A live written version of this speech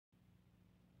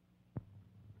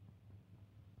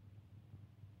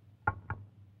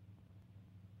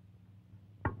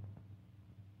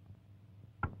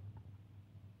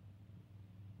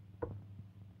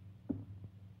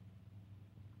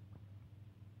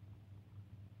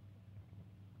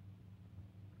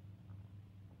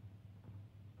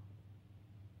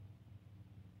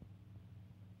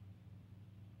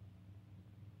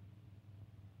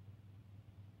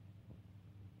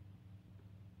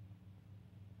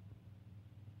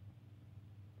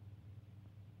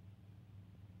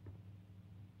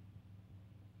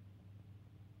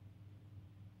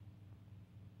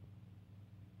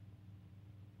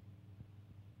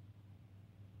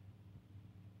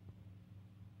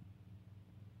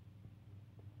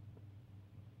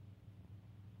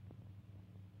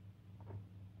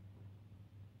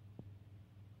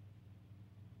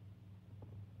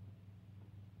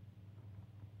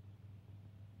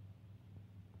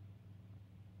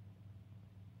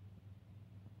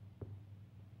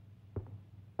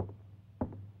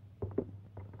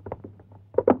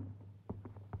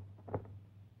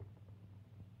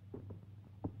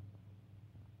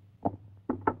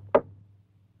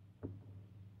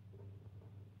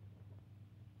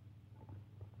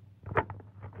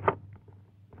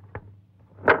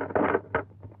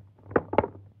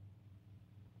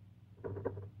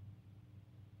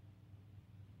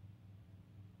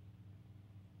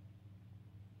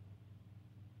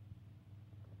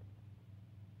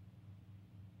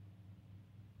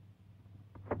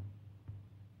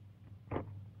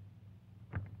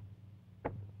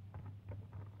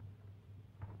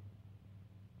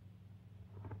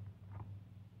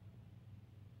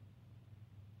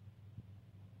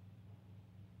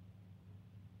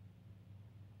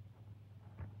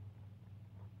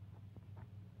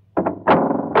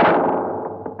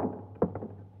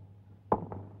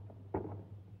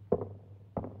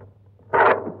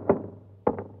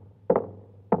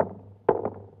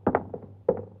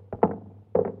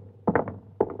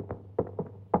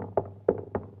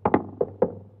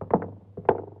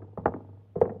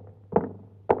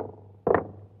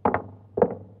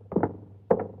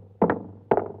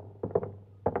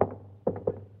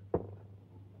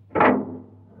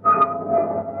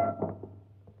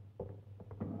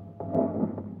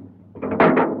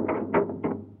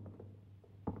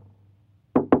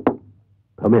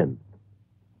Come in.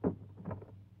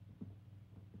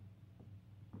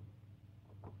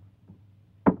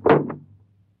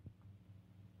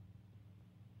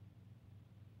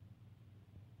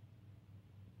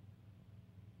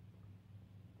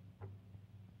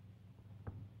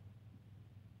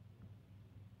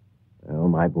 Well,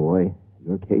 my boy,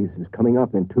 your case is coming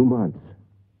up in 2 months.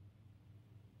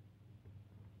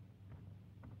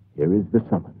 Here is the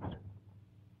summons.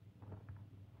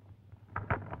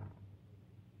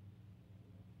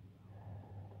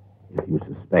 If you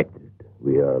suspected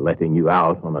we are letting you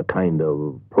out on a kind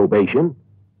of probation,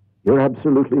 you're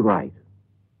absolutely right.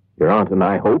 Your aunt and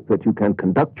I hope that you can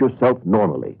conduct yourself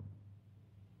normally.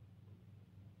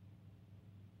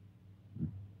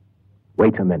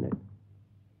 Wait a minute.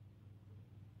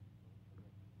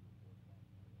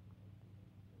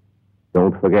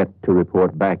 Don't forget to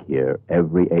report back here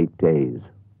every 8 days.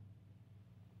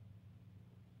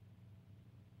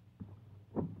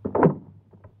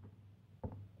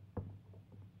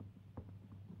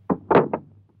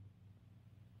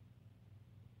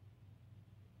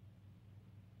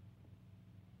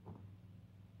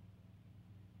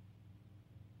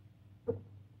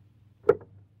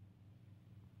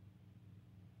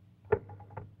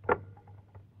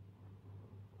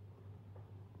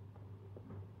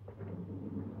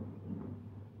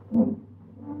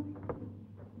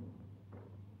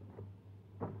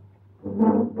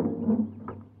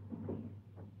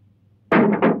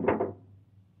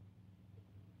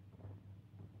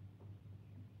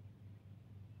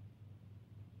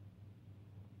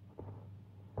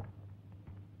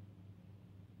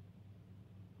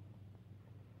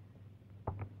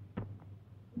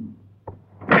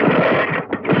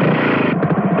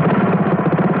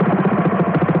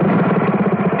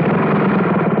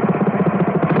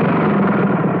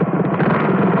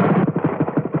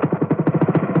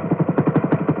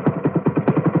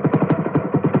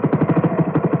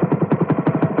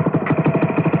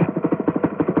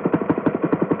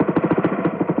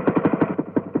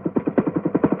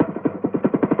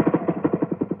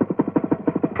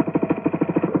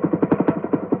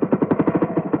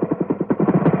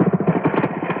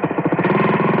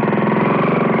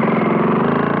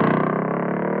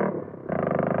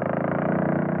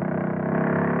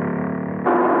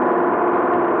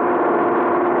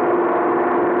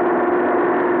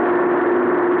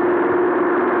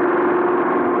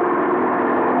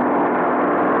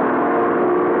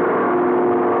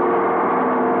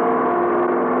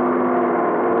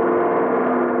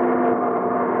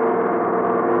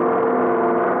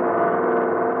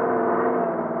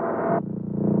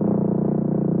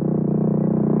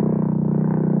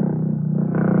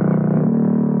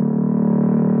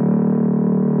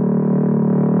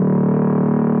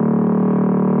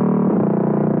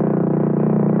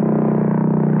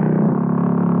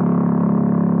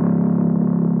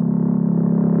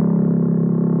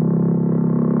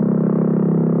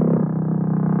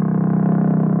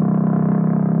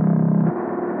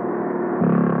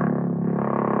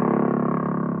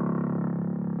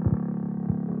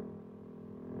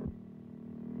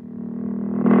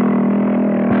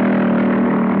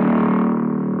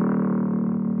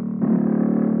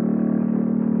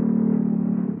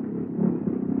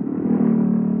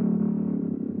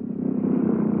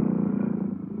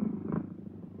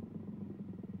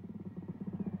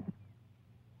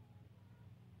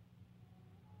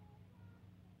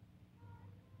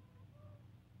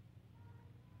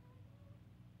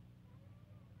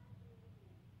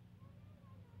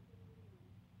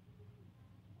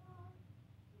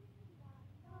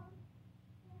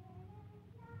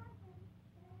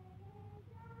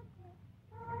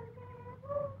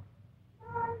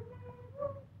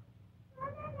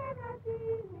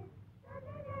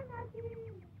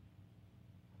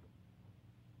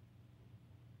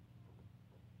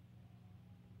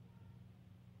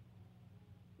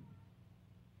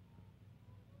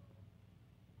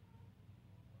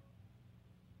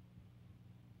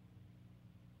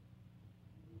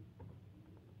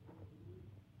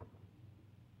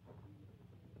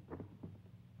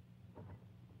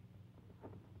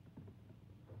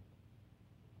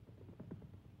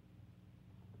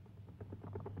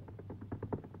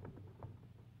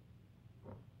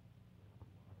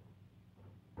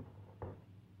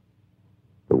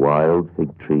 The wild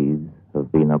fig trees have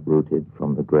been uprooted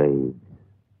from the graves.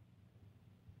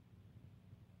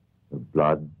 The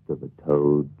blood of a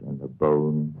toad and a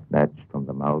bone snatched from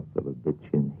the mouth of a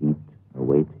bitch in heat are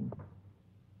waiting.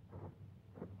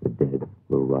 The dead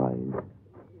will rise.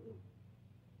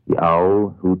 The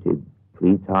owl hooted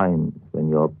 3 times when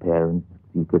your parents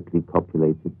secretly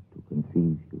copulated to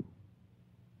conceive you.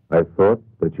 I thought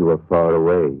that you were far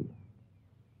away.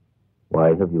 Why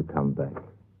have you come back?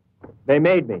 They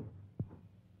made me.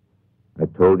 I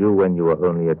told you when you were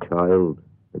only a child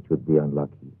that you'd be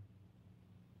unlucky.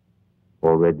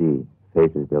 Already,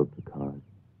 fate has dealt the cards.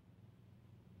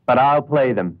 But I'll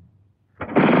play them.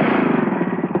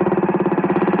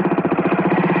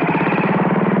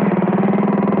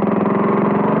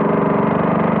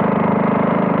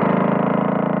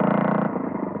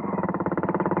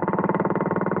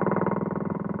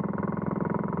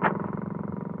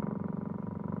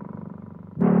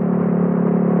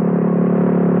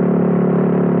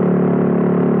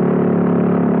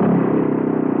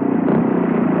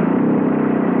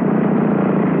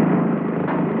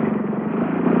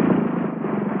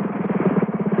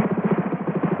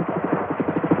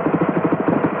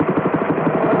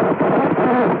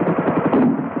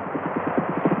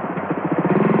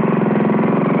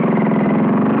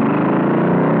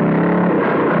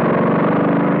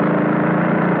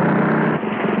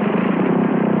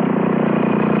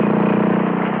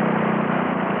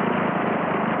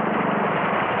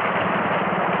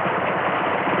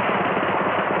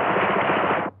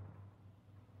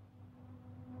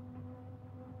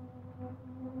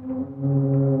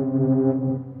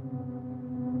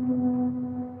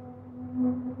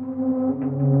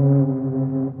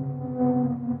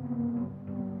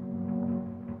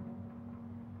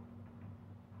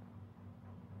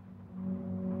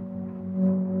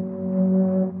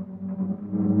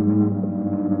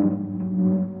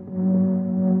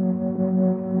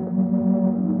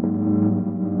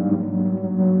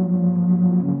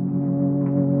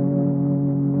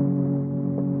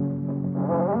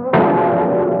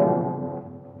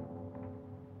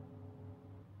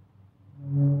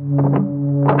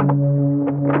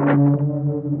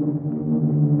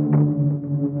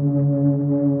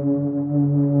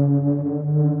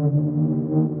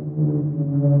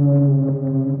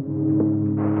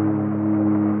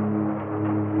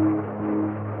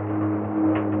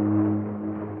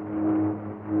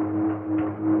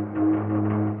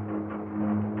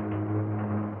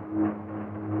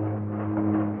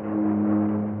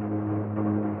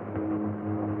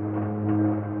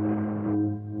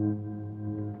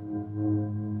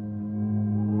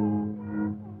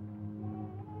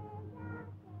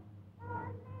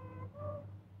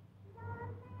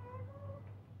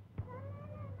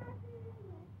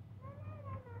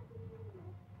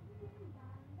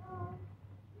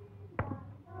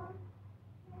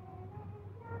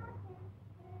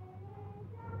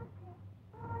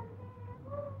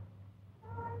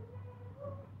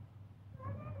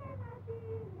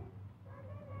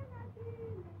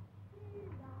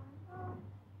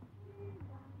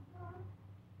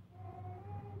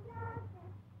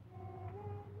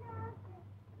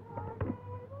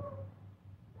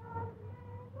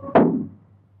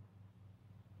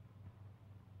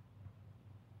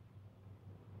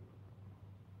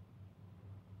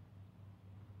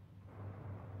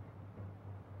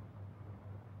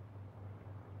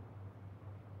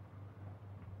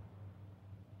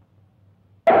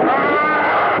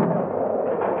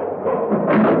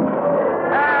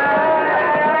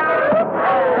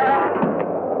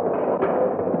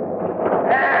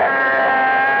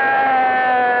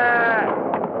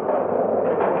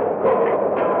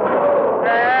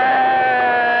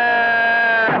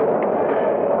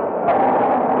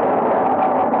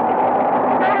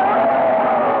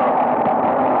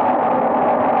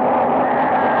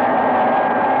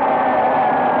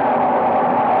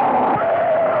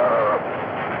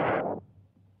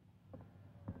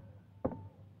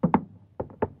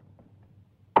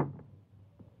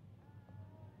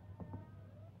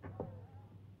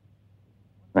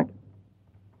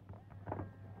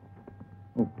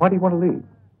 Why do you want to leave?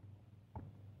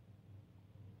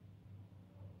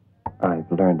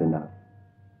 I've learned enough.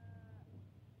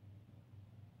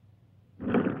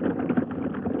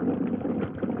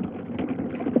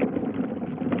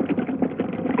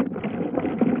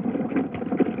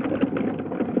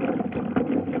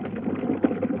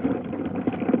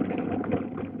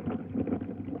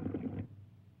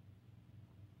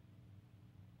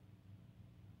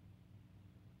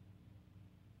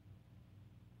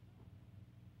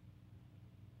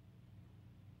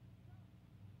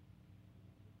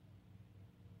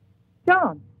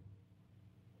 John.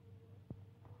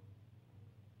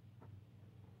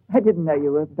 I didn't know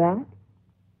you were back.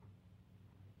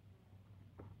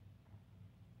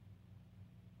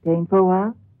 Staying for a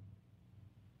while?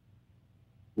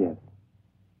 Yes.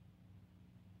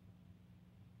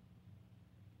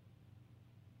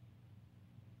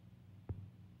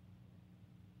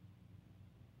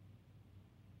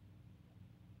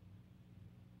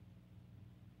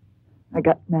 I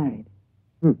got married.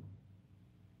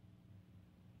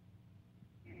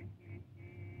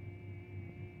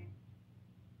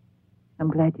 I'm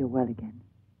glad you're well again.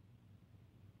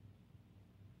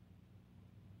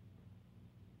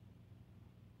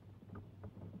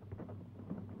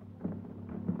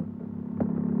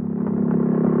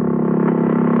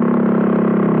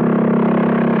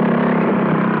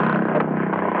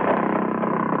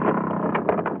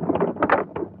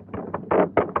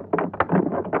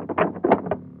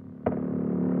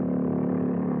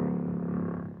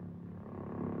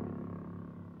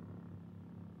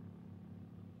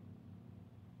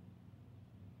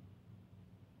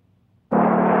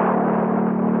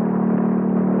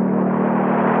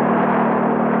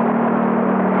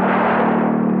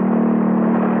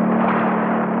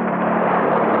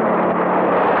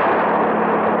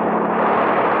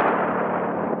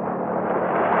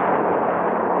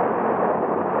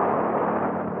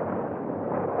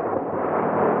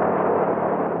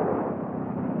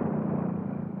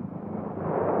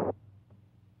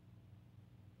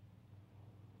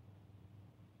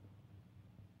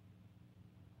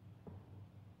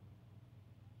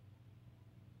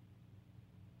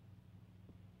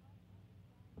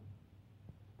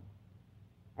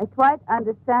 I quite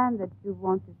understand that you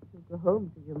wanted to go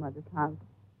home to your mother's house.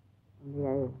 Only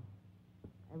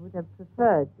I would have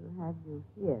preferred to have you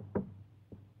here.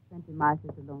 20 miles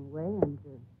is a long way, and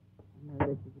I know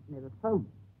that you would never phone.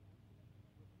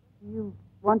 Do you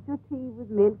want your tea with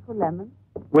milk or lemon?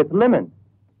 With lemon.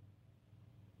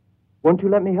 Won't you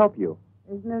let me help you?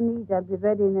 There's no need. I'll be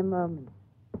ready in a moment.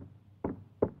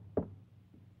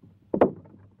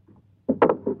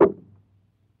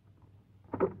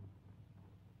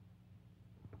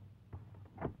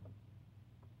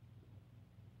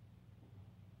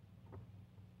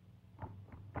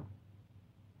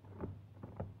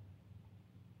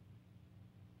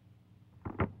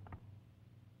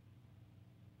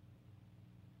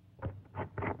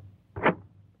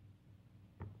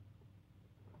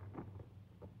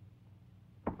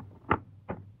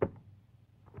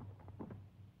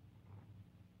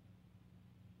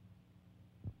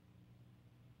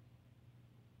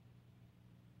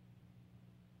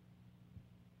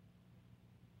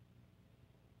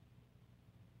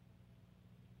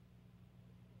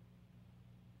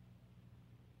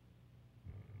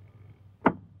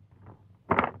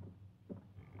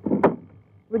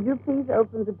 Would you please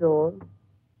open the door?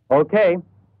 Okay.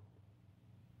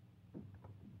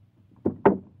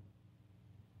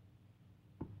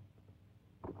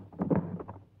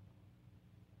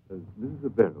 Does Mrs.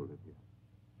 Avero live here?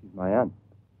 She's my aunt.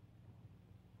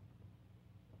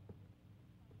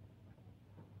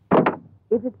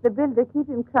 If it's the builder, keep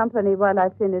him company while I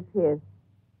finish here.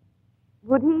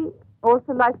 Would he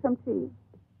also like some tea?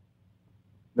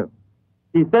 No.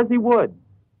 He says he would.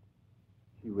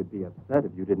 She would be upset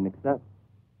if you didn't accept.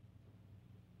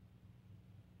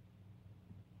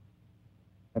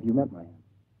 Have you met my aunt?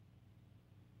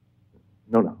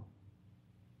 No.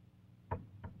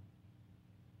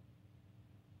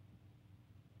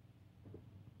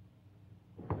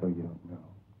 So you don't know.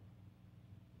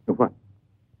 So what?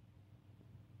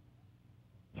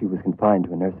 She was confined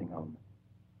to a nursing home.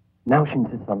 Now she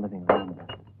insists on living alone with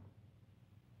us.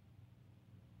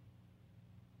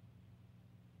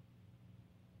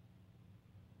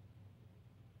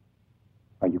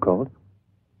 Are you cold?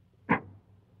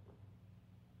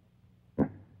 A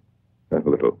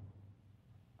little.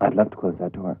 I'd love to close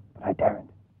that door, but I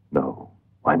daren't. No.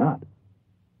 Why not?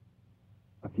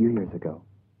 A few years ago,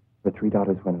 her 3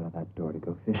 daughters went out of that door to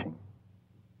go fishing.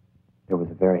 There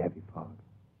was a very heavy fog.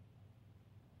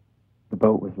 The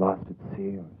boat was lost at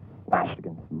sea or smashed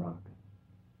against some rocks.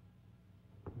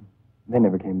 They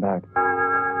never came back.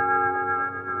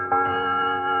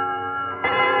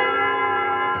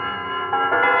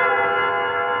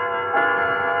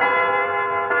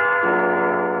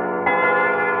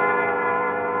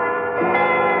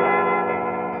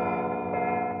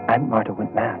 Aunt Marta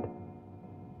went mad,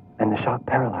 and the shock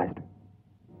paralyzed her.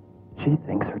 She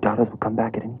thinks her daughters will come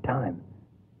back at any time,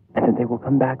 and that they will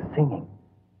come back singing,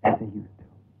 as they used to.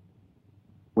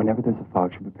 Whenever there's a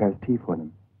fog, she prepares tea for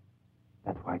them.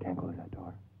 That's why I can't close that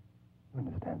door. You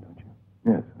understand, don't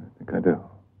you? Yes, I think I do.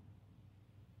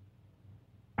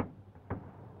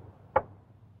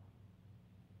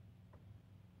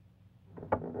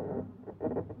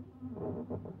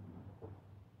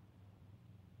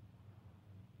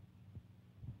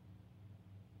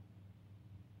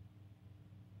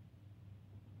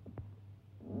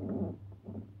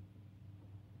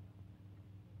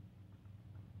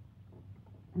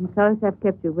 I'm sorry I've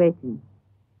kept you waiting.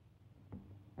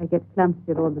 I get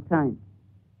clumsy all the time.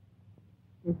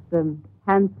 This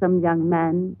handsome young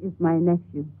man is my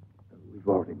nephew. We've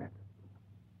already met.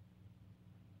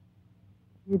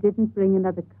 You didn't bring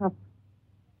another cup.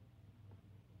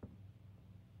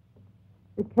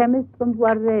 The chemist from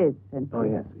Juarez sent Oh,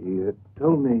 you. yes. He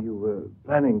told me you were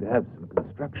planning to have some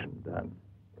construction done.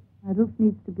 My roof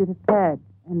needs to be repaired,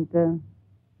 and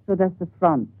so does the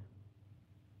front.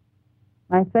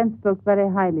 My friend spoke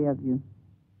very highly of you.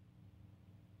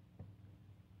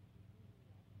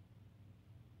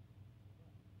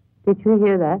 Did you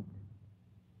hear that?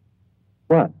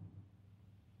 What?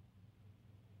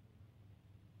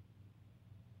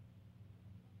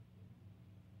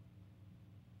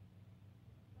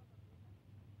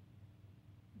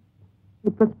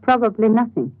 It was probably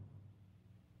nothing.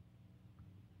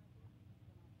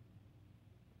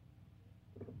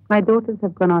 My daughters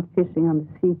have gone out fishing on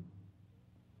the sea.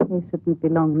 They shouldn't be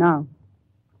long now.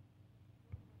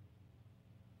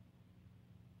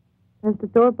 Does the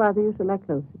door bother you? Shall I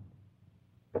close it?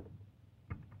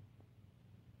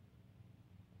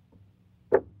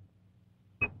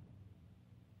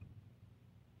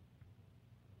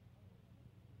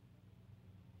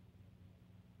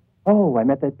 Oh, I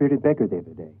met that bearded beggar the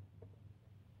other day.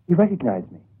 He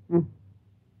recognized me.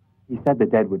 He said the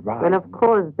dead would rise. Well, of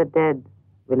course the dead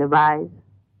will arise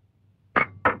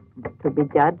to be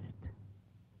judged.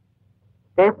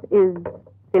 Death is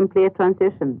simply a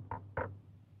transition.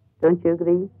 Don't you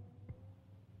agree?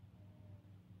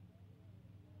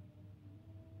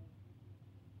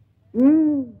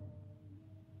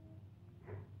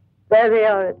 There they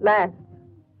are at last.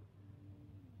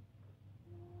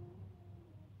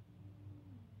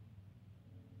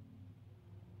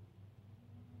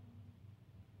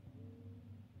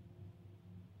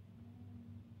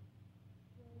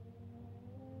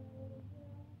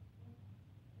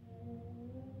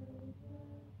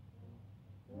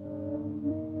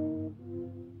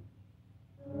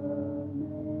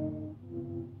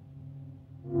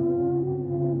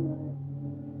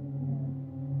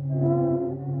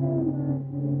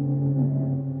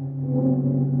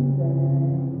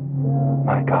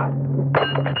 My God.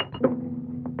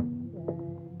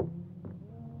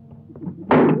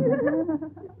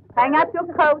 Hang up your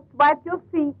coat, wipe your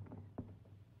feet.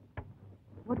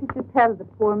 What did you tell the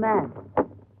poor man?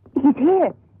 He's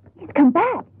here. He's come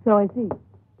back. So I see.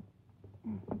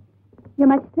 You're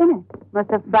much thinner. Must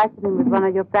have frightened him with one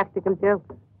of your practical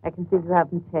jokes. I can see you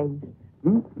haven't changed.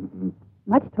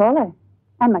 Much taller.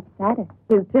 And much sadder.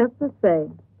 It's just the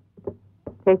same.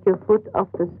 Take your foot off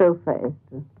the sofa,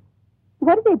 Esther.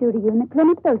 What did they do to you in the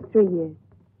clinic those 3 years?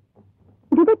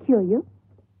 Did they cure you?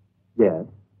 Yes.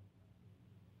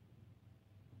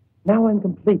 Now I'm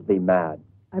completely mad.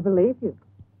 I believe you.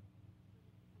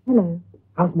 Hello.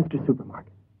 How's Mr.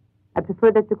 Supermarket? I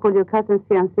prefer that you call your cousin's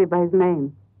fiancé by his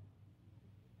name.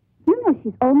 You know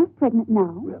she's almost pregnant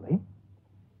now. Really?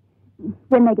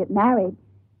 When they get married,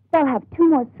 they'll have 2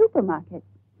 more supermarkets.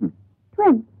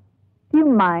 Twins. Do you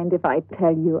mind if I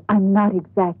tell you I'm not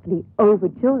exactly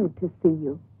overjoyed to see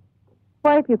you?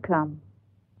 Why have you come?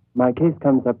 My case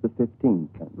comes up the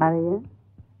 15th. Maria,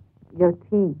 your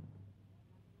tea.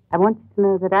 I want you to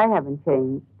know that I haven't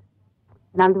changed.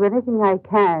 And I'll do anything I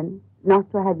can not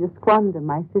to have you squander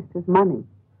my sister's money.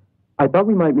 I thought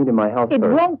we might meet in my house It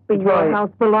first. won't be your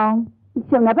house for long.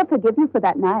 She'll never forgive you for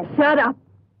that night. Shut up.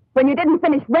 When you didn't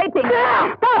finish raping...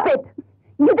 Stop it!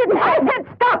 You didn't... I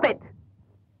said stop it!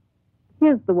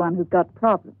 Here's the one who's got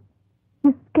problems.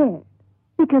 He's scared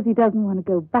because he doesn't want to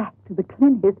go back to the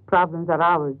clinic. His problems are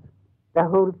ours. The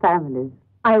whole family's.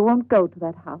 I won't go to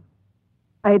that house.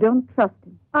 I don't trust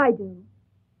him. I do.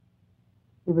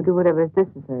 He will do whatever is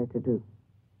necessary to do.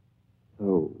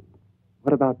 So,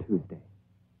 what about Tuesday?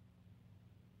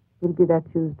 Will be that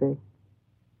Tuesday.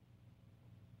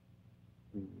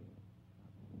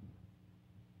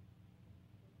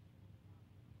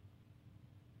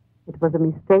 It was a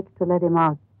mistake to let him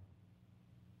out.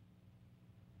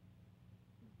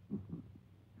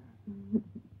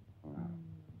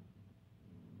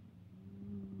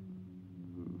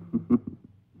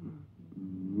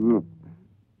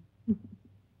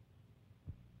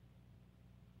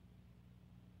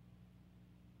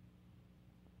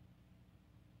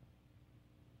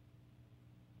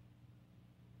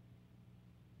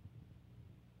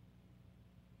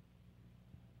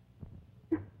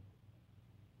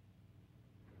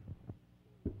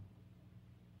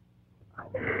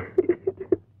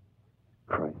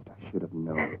 Christ, I should have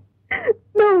known.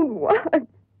 No, what?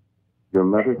 Your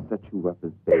mother set you up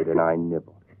as bait and I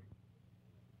nibbled.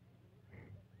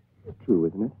 It's true,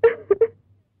 isn't it?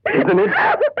 Isn't it?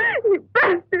 You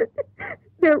bastard!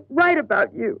 They're right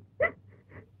about you.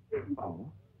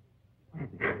 Oh? What is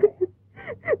it?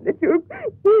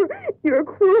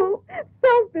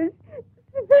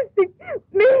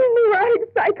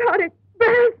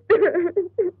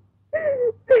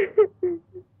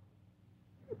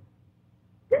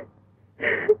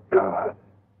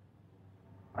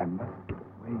 I must get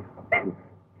away from here.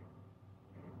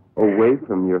 Away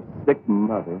from your sick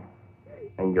mother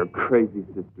and your crazy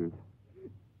sisters.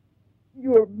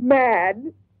 You're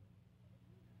mad.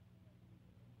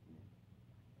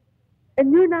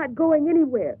 And you're not going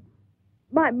anywhere.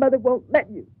 My mother won't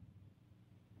let you.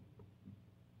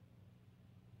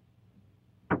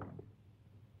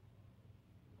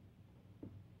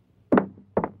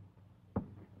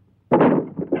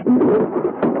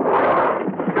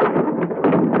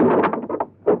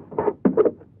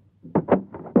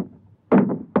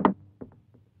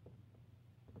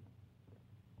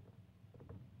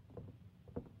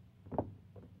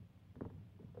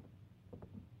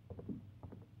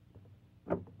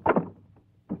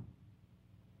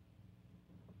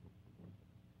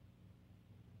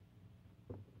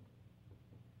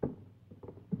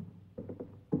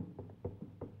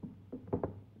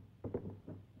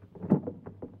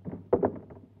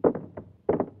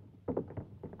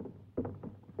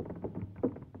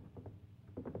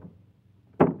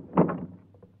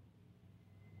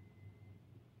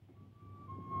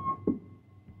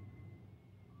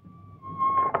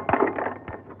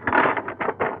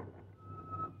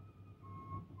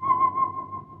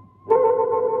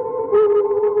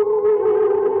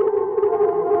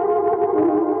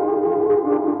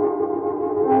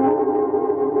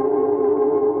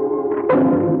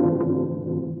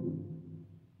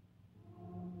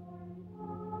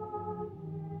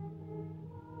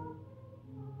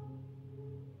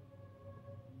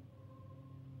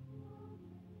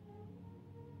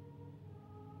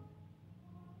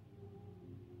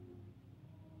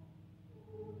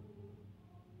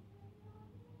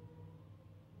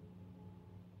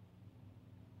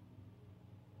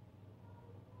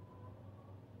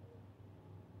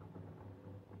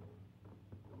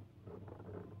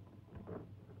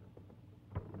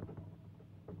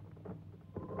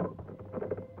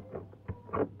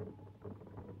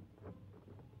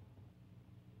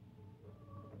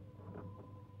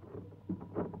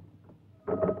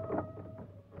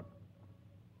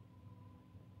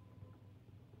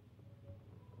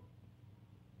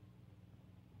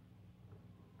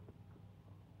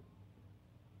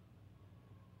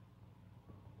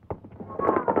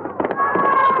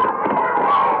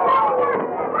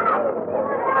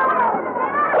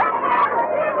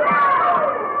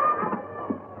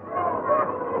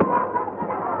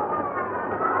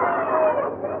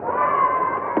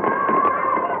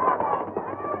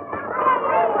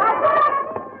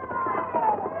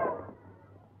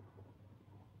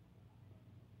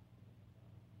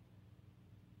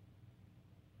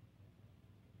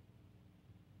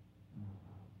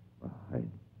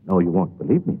 No, you won't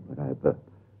believe me, but I've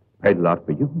prayed a lot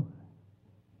for you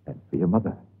and for your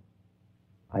mother.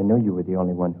 I know you were the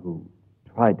only one who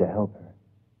tried to help her.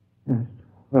 Yes.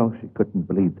 Well, she couldn't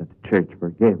believe that the church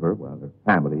forgave her while her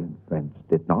family and friends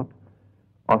did not.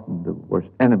 Often the worst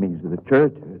enemies of the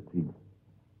church are the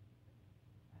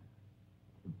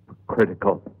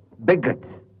critical bigots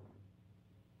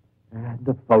and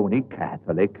the phony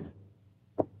Catholics.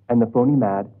 And the phony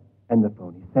mad and the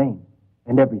phony sane.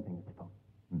 And everything is phony.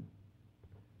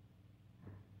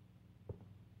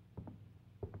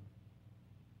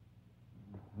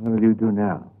 What will you do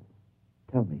now?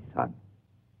 Tell me, son.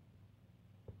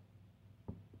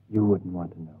 You wouldn't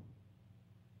want to know.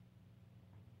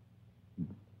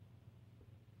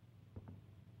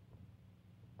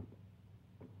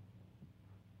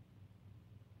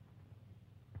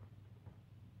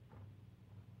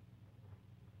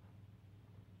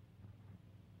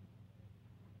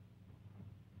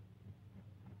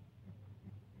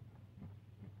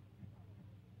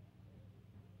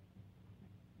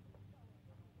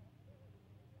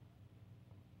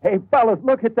 Hey, fellas,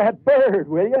 look at that bird,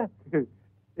 will you?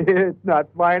 It's not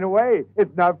flying away.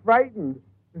 It's not frightened.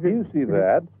 You see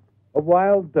that? A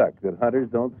wild duck that hunters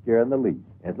don't scare in the least.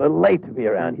 It's a little late to be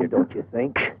around here, don't you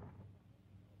think?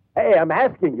 Hey, I'm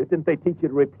asking you, didn't they teach you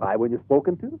to reply when you're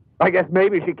spoken to? I guess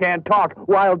maybe she can't talk.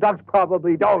 Wild ducks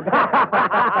probably don't. Oh,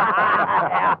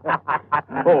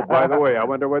 by the way, I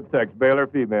wonder what sex, male or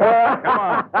female. Come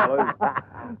on, fellas.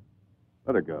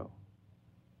 Let her go.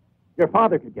 Your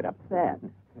father could get upset.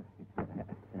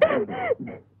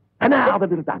 And now the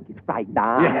little donkey's frightened.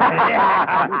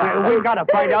 Yeah. We got to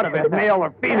find out if it's male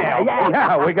or female.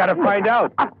 Yeah, we got to find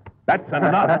out. That's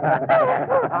enough.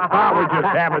 We're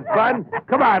just having fun.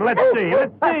 Come on, let's see.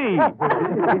 Let's see.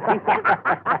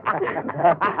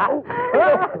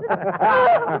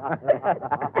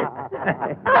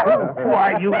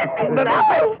 Why, you little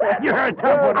bitch. You're a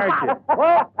tough one, aren't you?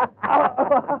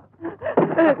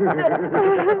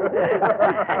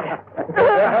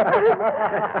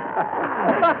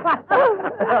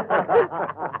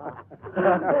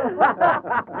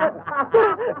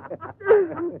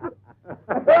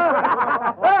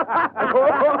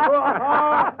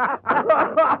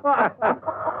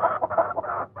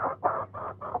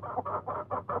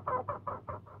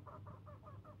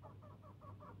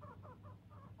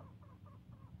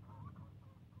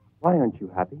 Why aren't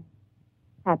you happy?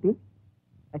 Happy?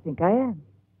 I think I am.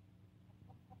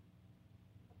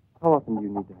 How often do you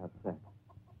need to have sex?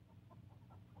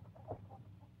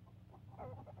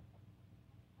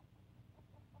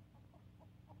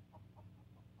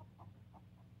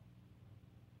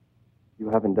 You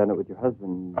haven't done it with your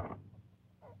husband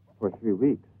for 3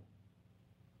 weeks.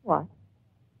 What?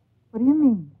 What do you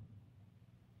mean?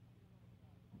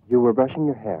 You were brushing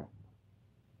your hair.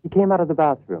 He came out of the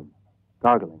bathroom,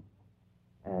 gargling,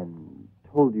 and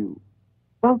told you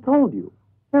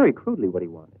very crudely what he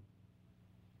wanted.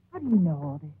 How do you know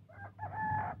all this?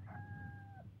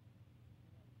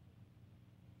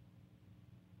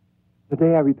 The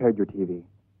day I repaired your TV,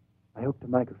 I hooked a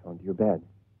microphone to your bed.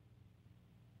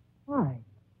 Why?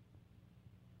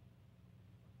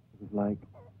 It was like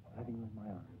having you in my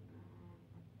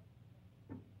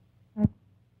arms.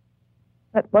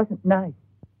 That wasn't nice.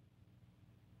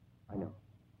 I know.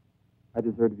 I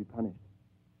deserve to be punished.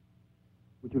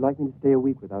 Would you like me to stay a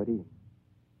week without eating?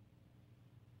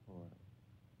 Or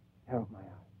tear out my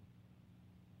eye?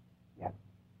 Yes.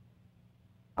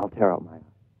 I'll tear out my eye.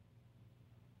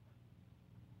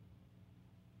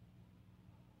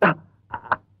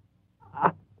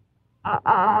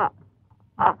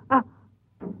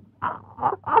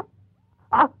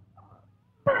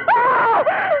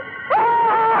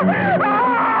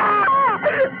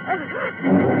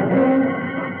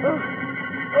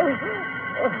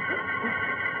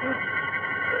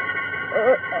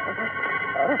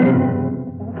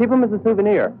 Keep him as a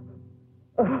souvenir.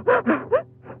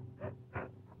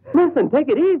 Listen, take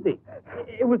it easy.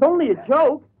 It was only a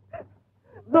joke.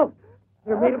 Look,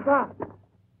 they're made of glass.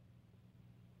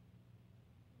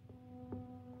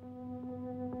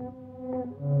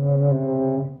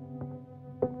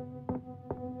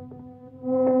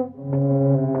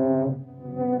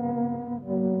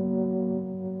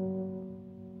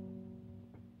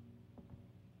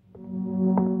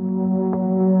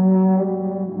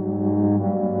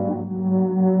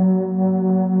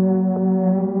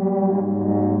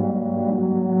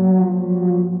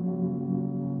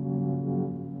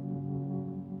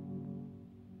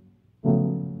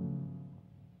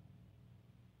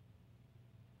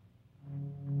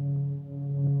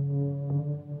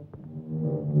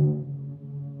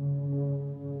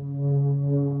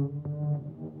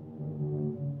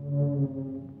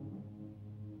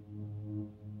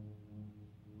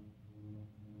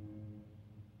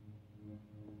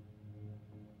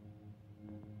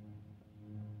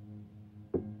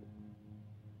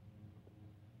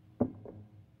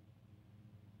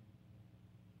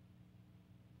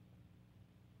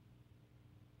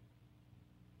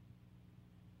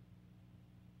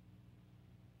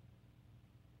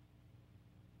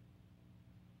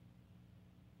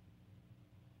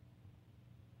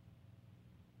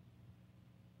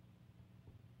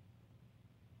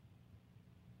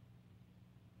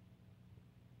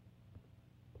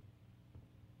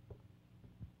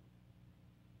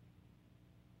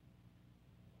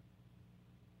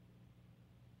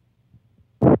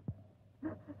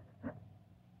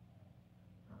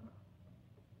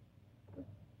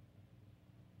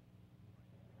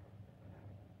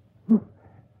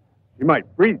 She might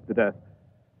freeze to death.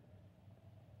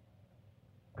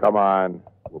 Come on.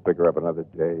 We'll pick her up another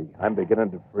day. I'm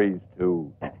beginning to freeze,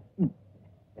 too. You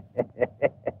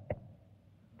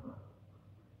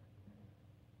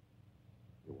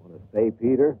want to stay,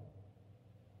 Peter?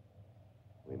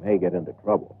 We may get into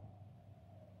trouble.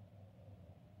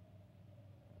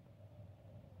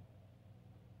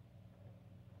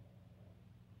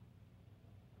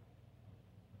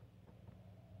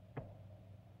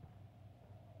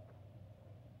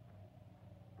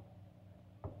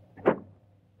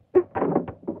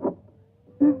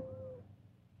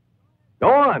 Go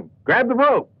on. Grab the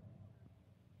rope.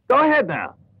 Go ahead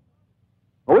now.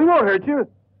 Oh, we won't hurt you.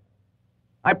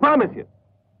 I promise you.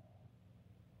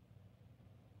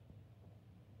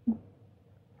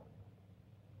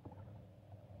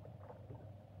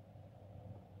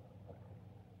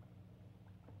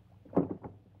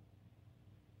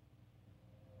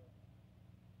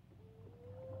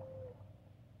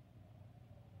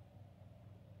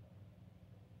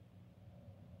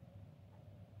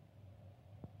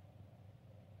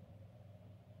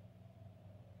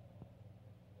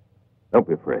 Don't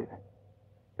be afraid.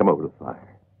 Come over to the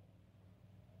fire.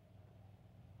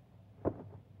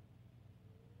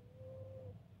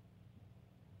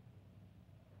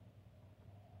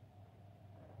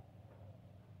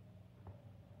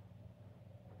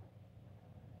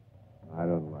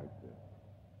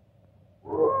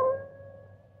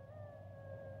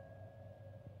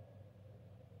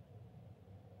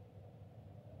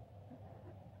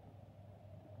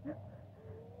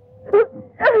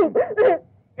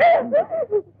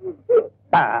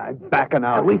 I'm backing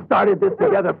out. We started this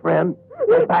together, friend.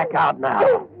 Get back out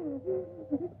now.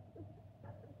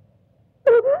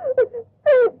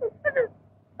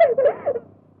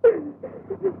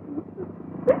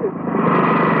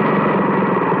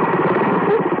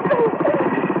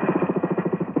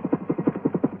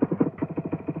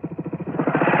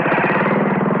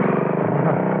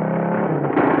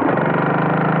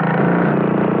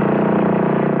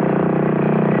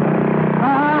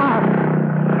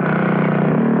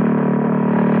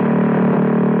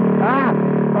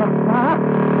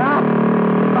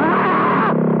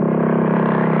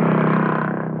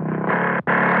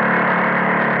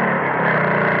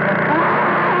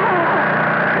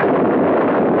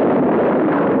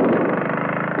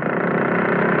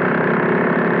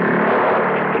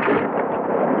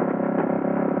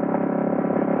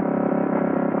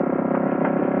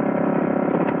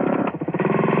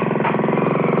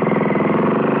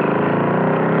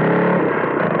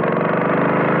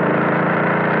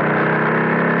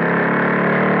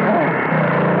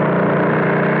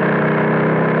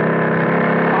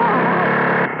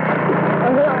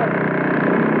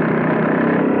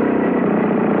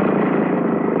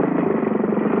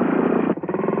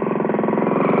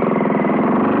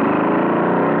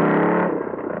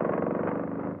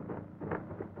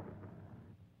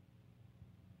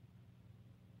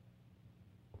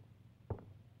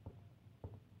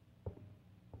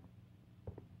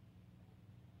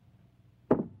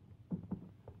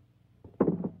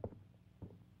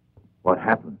 What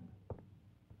happened?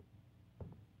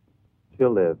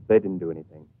 She'll live. They didn't do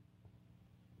anything.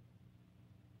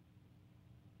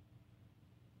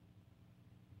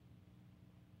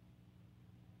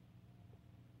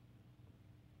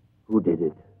 Who did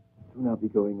it? Soon I'll be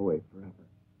going away forever.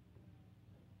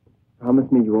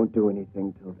 Promise me you won't do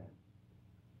anything till then.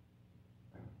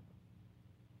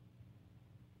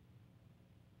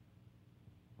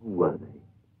 Who were they?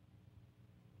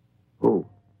 Who?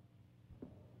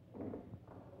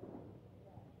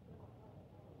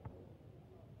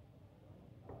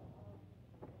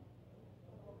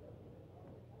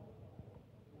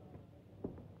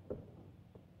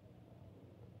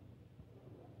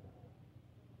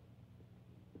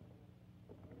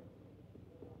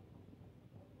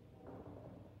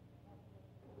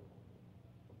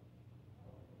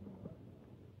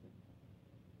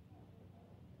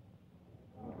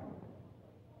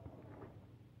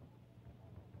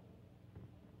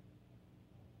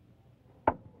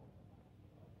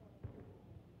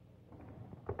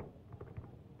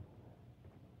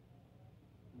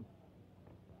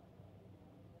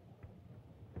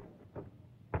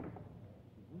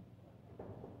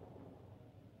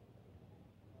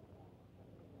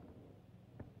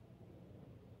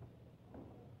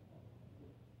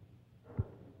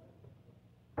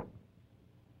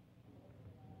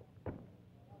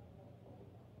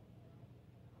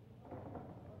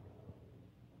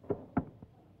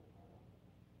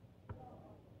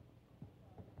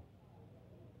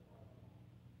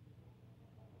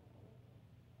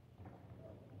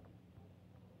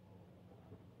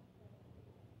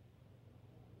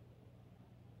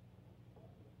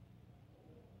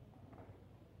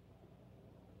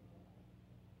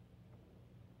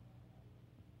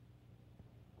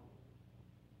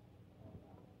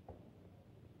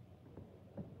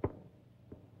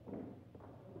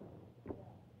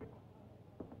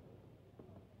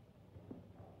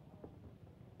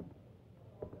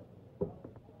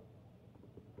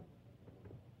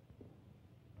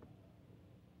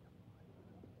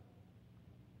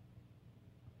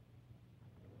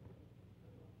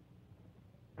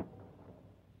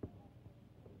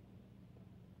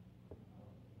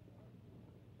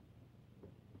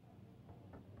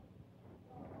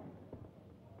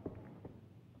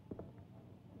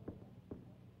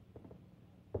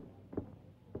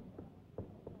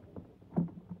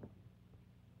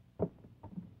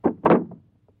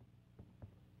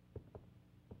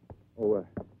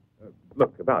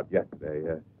 Look, about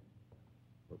yesterday,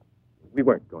 we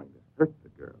weren't going to hurt the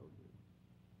girl.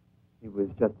 It was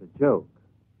just a joke,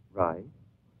 right?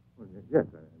 Well, yes,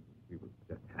 we were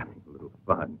just having a little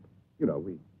fun. You know,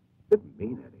 we didn't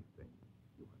mean anything.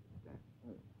 You understand?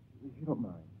 If you don't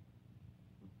mind.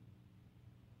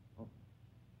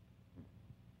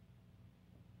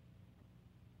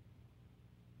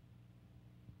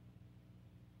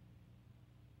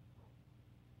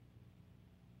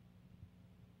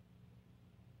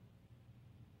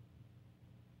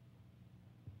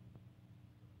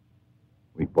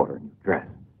 We bought her a new dress.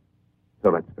 So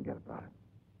let's forget about it.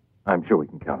 I'm sure we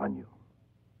can count on you.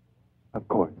 Of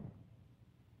course.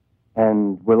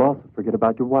 And we'll also forget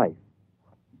about your wife.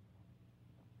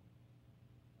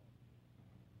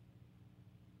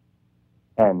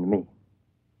 And me.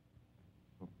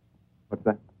 What's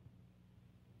that?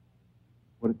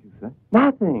 What did you say?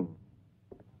 Nothing.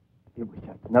 It was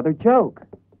just another joke.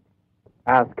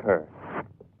 Ask her.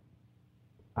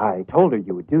 I told her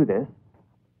you would do this,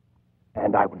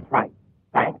 and I was right.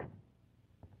 Thanks.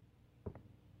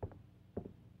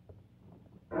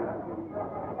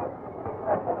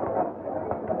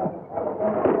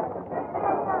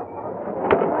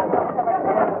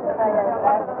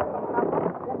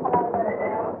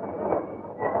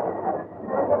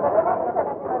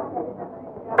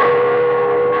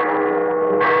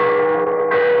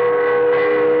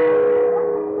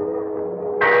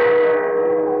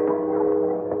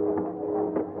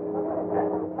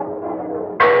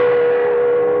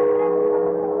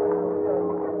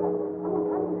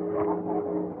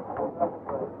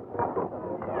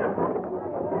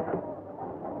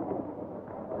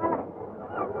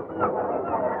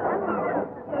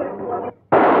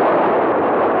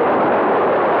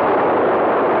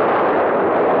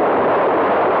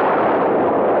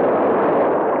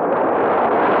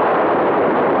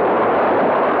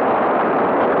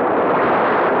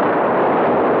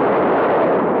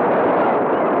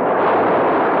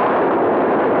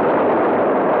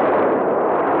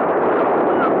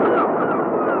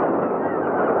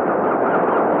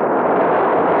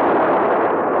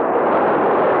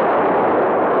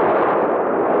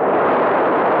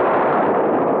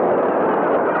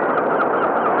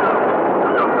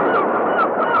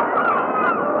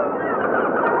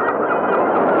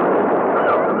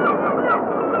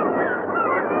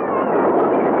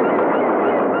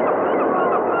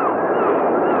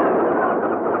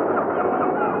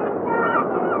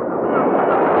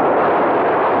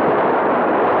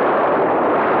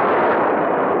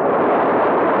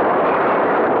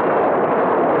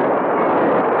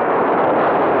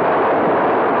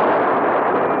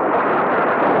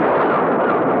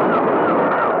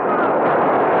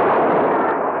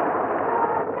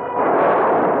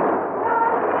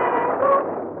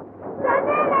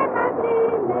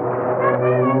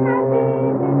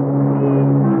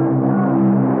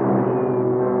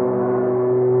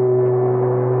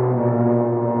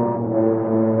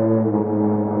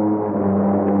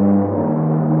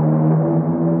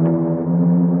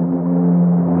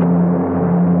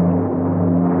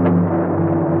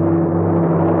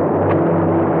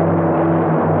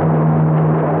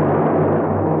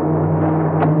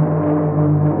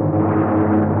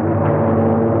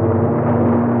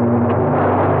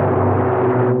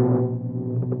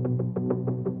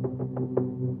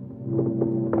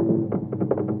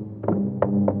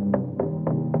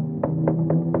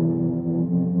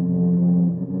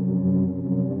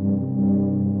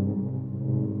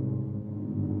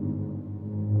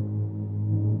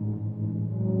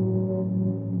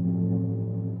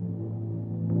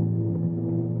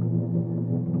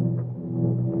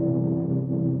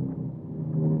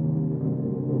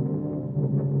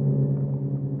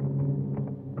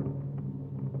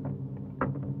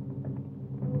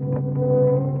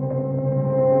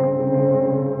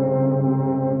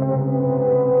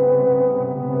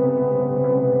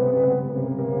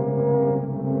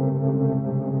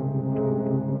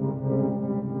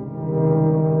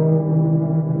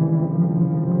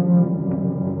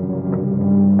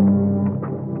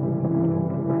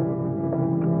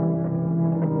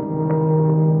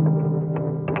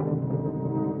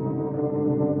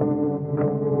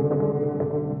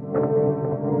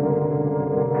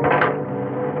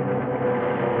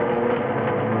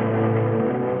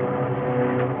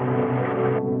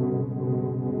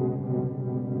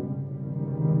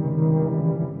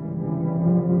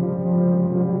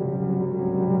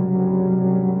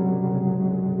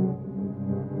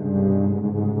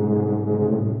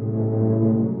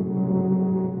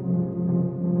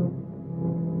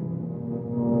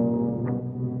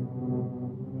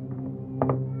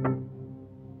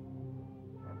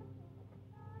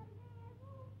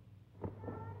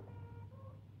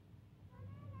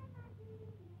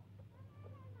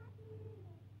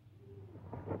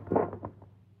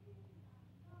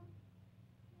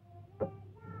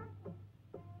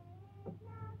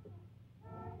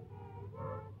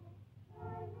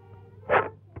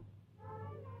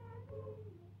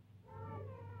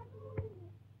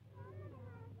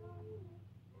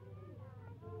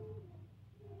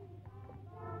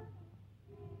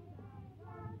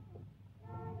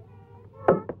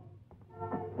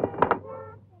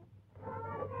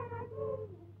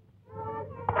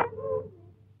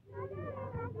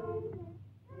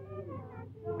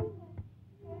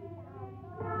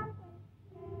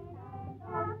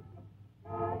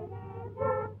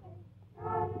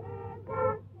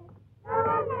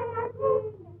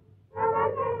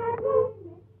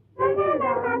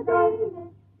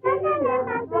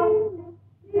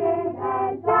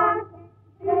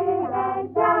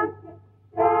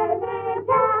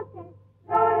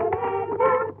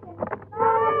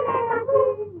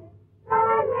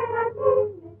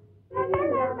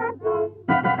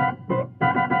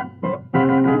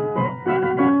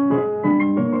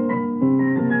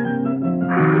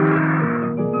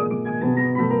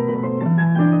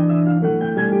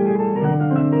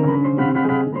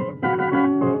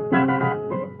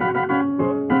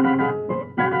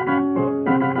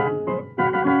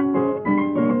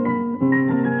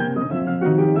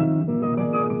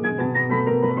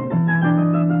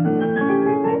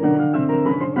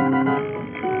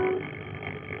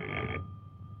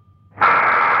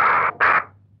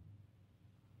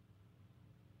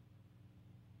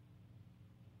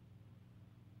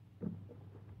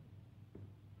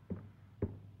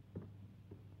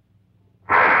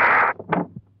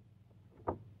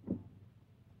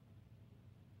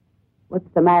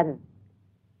 What's the matter?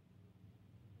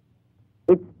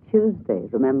 It's Tuesday,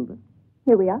 remember?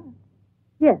 Here we are.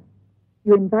 Yes,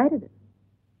 you invited us.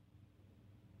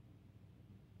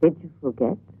 Did you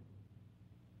forget?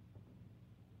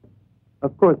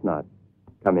 Of course not.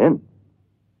 Come in.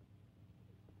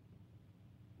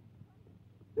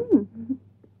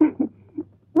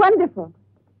 Wonderful.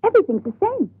 Everything's the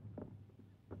same.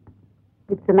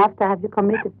 It's enough to have you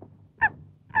committed.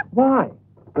 Why?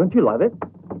 Don't you love it?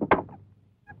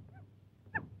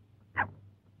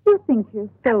 You think you're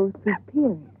so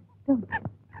superior, don't you?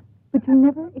 But you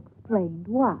never explained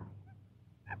why.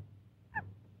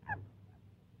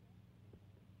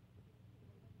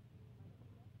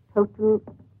 Total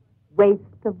waste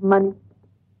of money.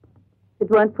 If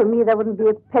it weren't for me, there wouldn't be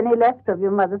a penny left of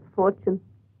your mother's fortune.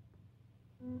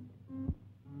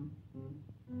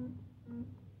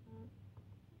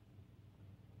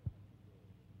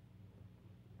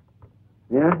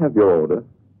 May I have your order?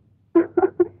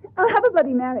 I'll have a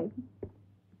Bloody Mary.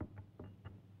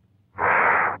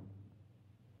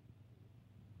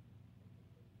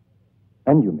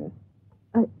 And you, miss?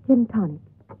 Gin tonic.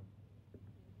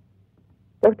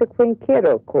 Dr.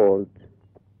 Quinquero called.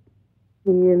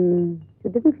 You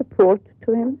didn't report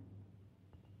to him?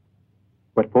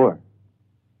 What for?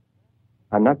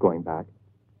 I'm not going back.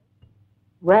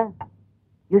 Well,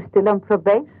 you're still on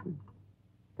probation.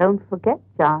 Don't forget,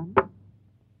 John.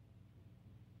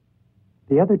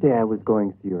 The other day I was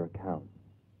going through your account.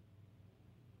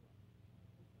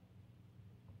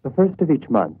 The first of each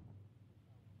month,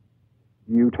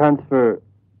 you transfer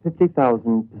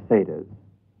 50,000 pesetas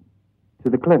to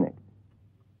the clinic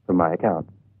from my account.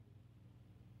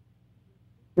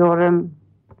 Your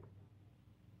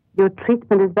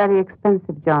treatment is very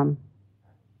expensive, John.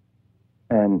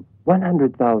 And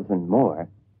 100,000 more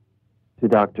to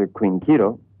Dr.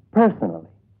 Quinquero personally.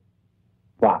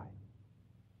 Why?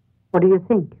 What do you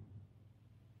think?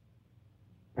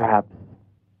 Perhaps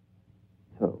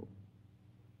so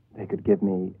they could give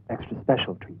me extra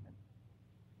special treatment.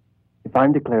 If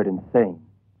I'm declared insane,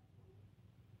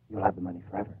 you'll have the money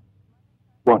forever,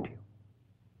 won't you?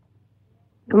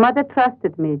 Your mother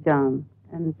trusted me, John,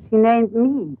 and she named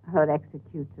me her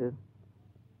executor.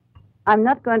 I'm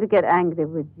not going to get angry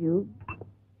with you,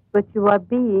 but you are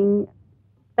being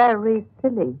very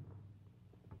silly.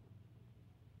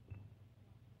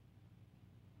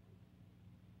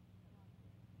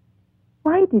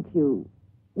 Why did you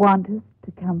want us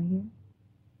to come here?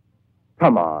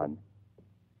 Come on.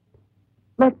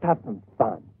 Let's have some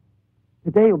fun.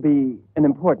 Today will be an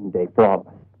important day for all of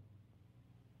us.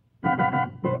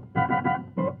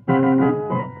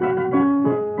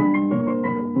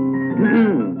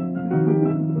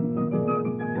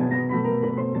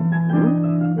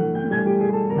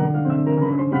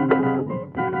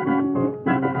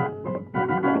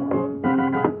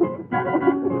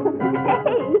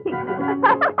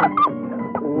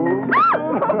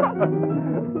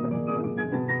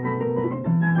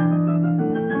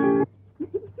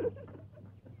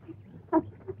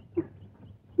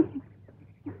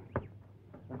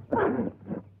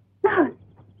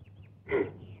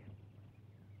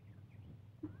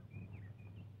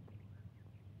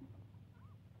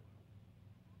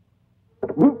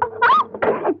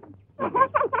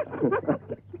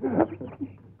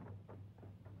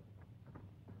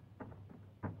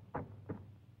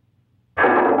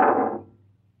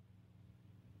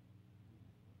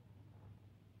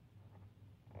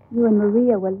 You and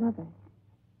Maria were lovers,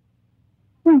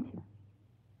 weren't you?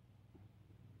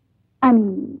 I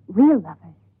mean, real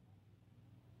lovers.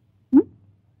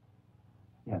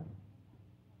 Yes.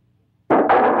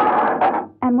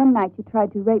 And one night you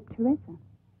tried to rape Teresa.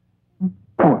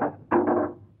 What?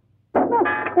 Well,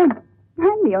 then,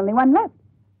 I'm the only one left.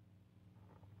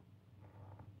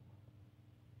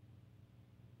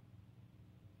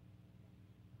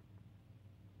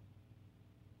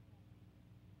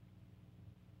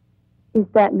 Is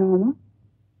that normal?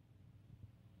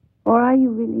 Or are you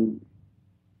really...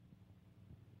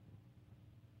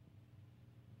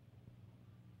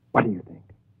 What do you think?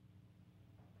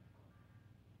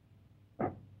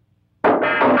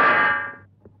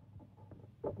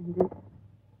 And this,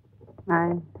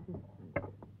 my sister.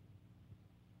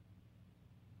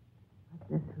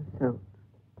 This was sold.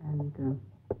 And,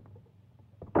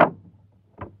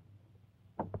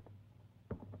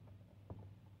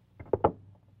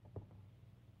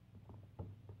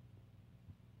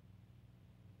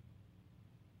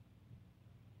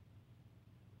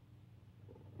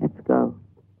 let's go.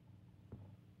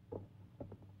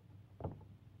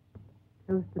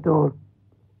 Close the door.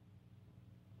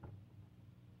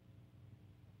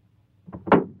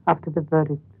 After the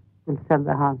verdict, will sell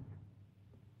the house.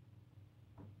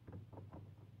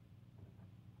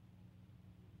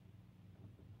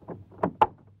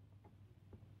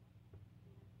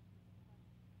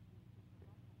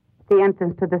 The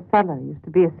entrance to the cellar used to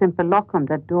be a simple lock on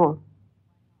that door.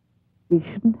 We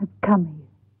shouldn't have come here.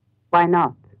 Why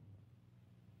not?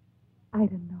 I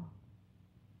don't know.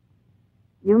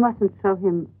 You mustn't show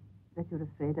him that you're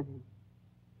afraid of him.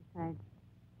 Besides,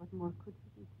 what more could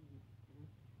he do to you?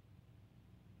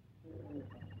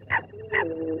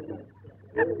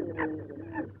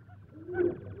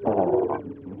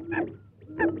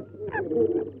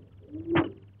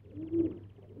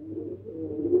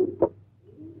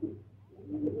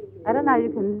 I don't know how you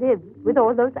can live with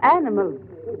all those animals.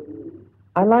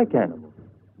 I like animals.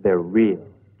 They're real.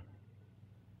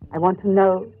 I want to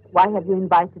know, why have you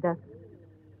invited us?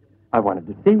 I wanted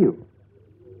to see you.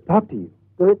 Talk to you.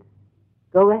 Good.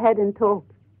 Go ahead and talk.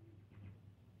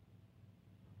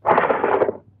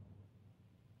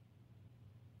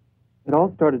 It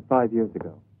all started 5 years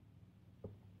ago,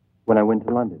 when I went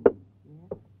to London.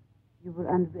 Yes. You were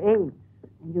underage,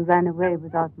 and you ran away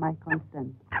without my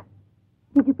consent.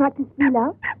 Did you practice free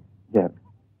love? Yes.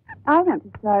 I want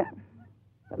to start,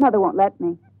 but Mother won't let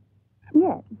me.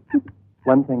 Yet.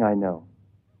 One thing I know.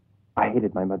 I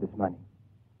hated my mother's money.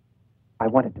 I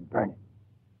wanted to burn it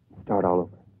and start all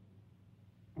over.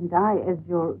 And I, as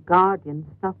your guardian,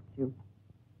 stopped you.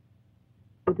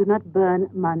 You do not burn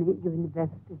money you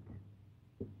invested.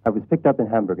 I was picked up in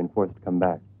Hamburg and forced to come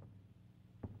back.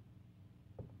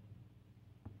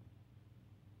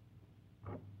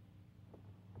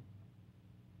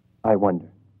 I wonder.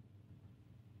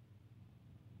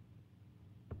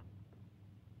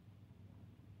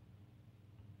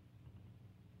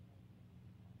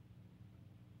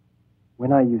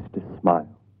 When I used to smile,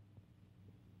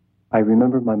 I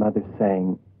remember my mother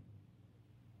saying,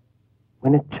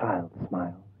 when a child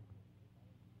smiles,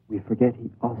 we forget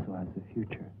he also has a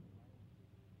future.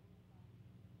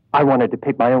 I wanted to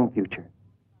pick my own future.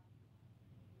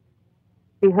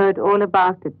 We heard all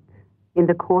about it in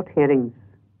the court hearings.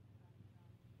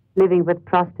 Living with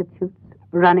prostitutes,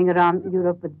 running around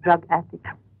Europe with drug addicts,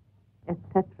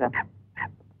 etc.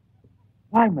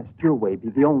 Why must your way be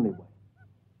the only way?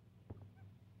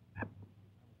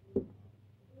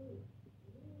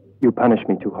 You punished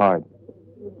me too hard.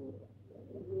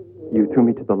 You threw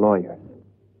me to the lawyers,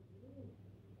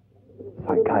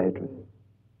 psychiatrists,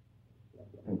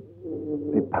 and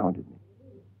they pounded me,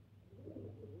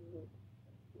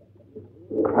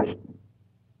 crushed me.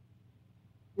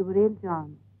 You were ill,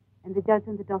 John, and the judge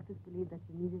and the doctors believed that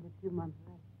you needed a few months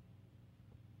rest.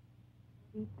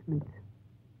 Treatment.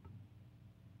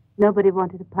 Nobody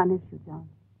wanted to punish you, John.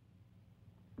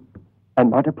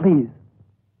 And Marta, please.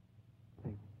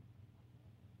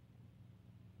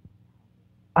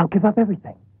 I'll give up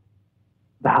everything.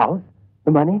 The house,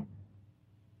 the money.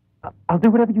 I'll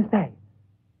do whatever you say.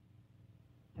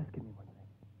 Just give me one thing.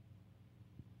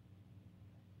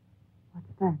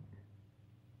 What's that?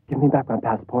 Give me back my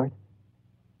passport,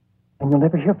 and you'll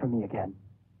never hear from me again.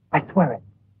 I swear it.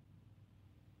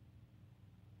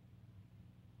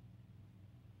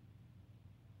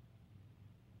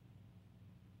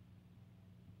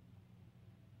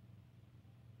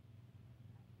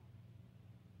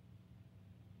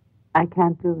 I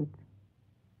can't do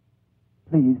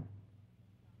it. Please.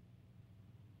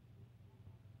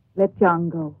 Let John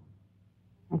go.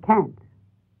 I can't.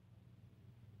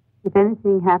 If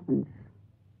anything happens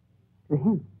to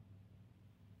him,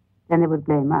 then they would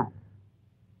blame us.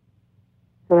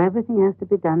 So everything has to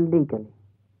be done legally.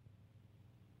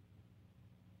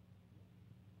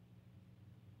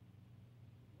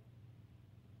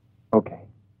 Okay.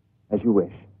 As you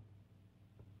wish.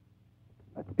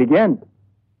 Let's begin.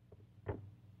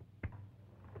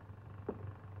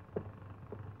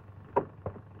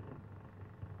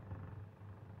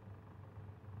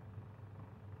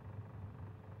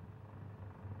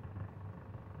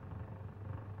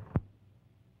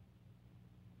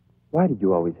 Why did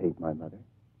you always hate my mother?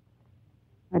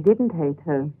 I didn't hate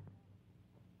her.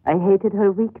 I hated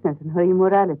her weakness and her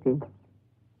immorality.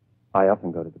 I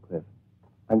often go to the cliff.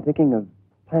 I'm thinking of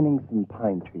planting some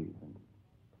pine trees, and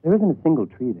there isn't a single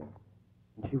tree there.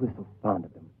 And she was so fond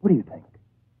of them. What do you think?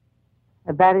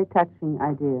 A very touching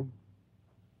idea.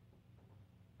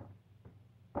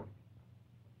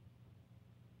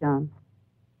 John.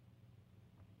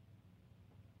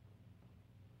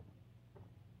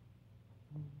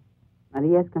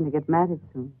 Maria's going to get married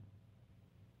soon.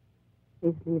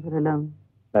 Please leave her alone.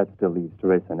 That still leaves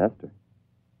Teresa and Esther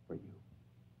for you.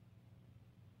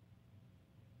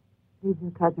 Leave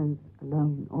your cousins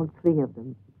alone, all three of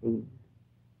them, please.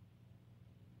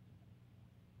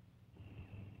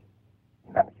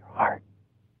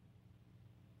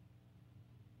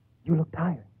 You look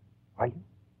tired. Are you?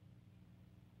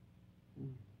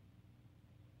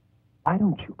 Why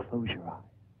don't you close your eyes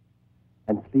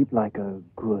and sleep like a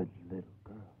good little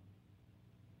girl?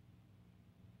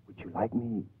 Would you like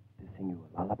me to sing you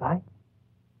a lullaby? That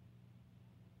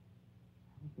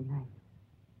would be nice.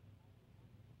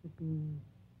 It would be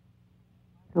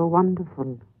so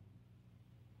wonderful.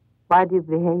 Why do you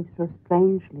behave so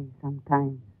strangely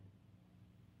sometimes?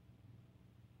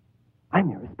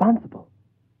 I'm irresponsible.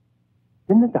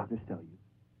 Didn't the doctors tell you?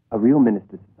 A real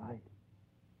minister society.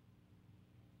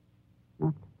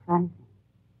 Not surprising.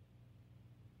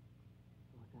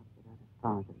 Brought up without a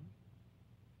father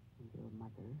and your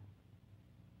mother.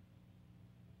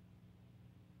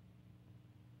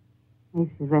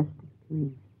 May she rest in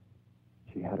peace.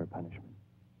 She had her punishment.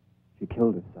 She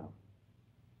killed herself.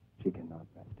 She cannot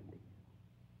rest in peace.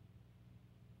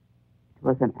 It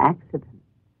was an accident.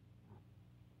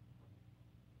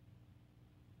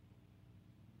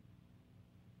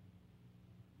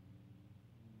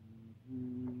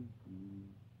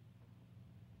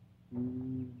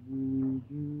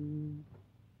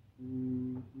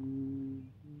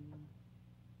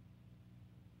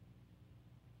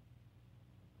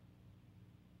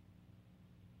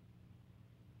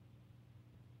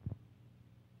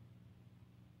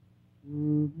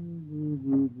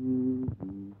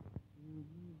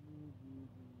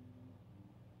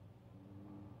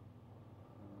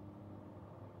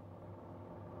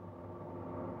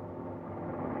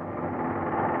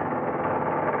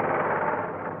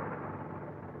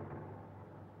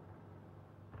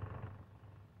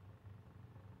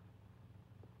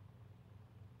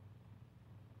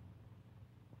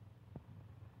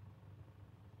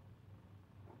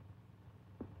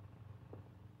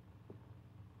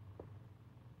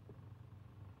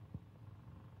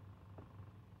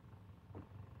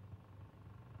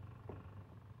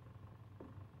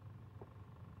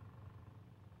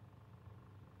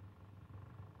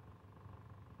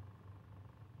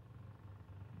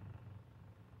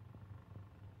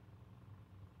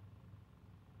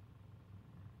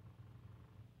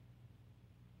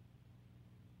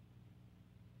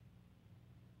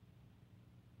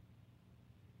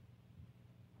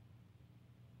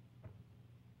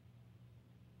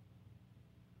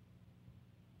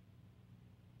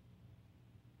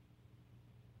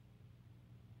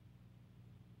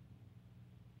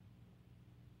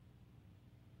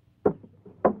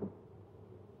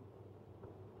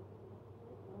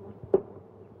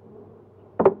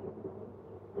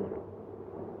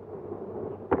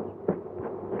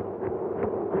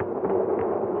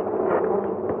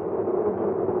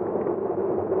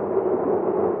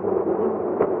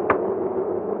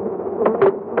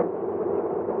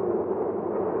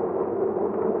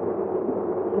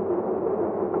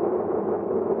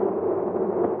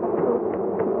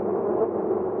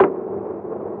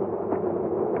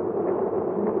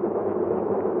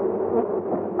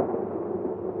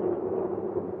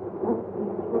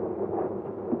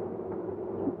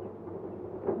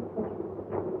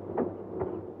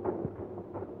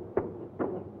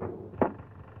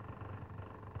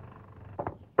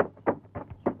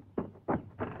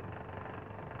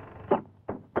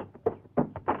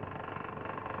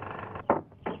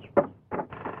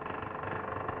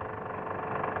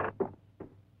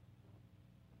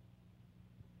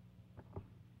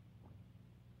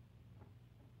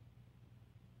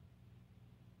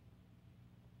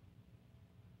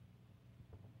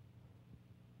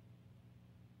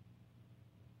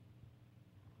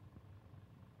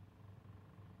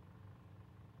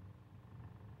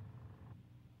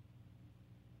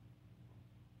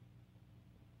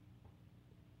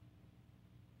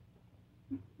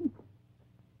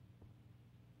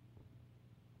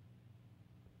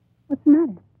 What's the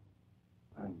matter?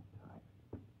 I'm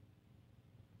tired.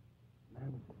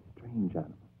 Man is a strange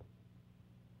animal.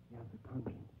 He has a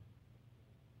conscience.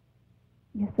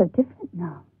 You're so different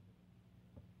now.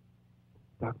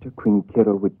 Dr.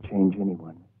 Quinkiro would change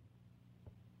anyone.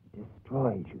 He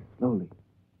destroys you slowly,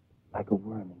 like a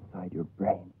worm inside your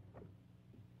brain.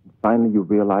 And finally you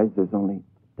realize there's only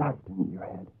dust in your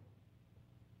head.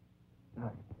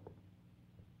 Dust.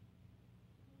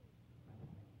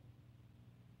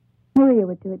 Maria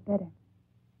would do it better,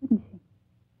 wouldn't she?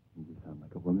 You sound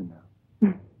like a woman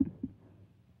now.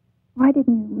 Why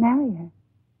didn't you marry her?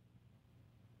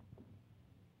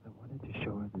 I wanted to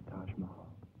show her the Taj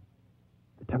Mahal,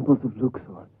 the temples of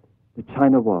Luxor, the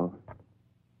China Wall,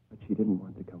 but she didn't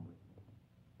want to come with me.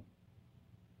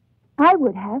 I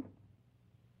would have.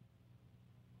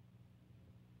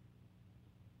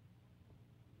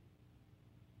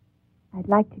 I'd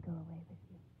like to go away with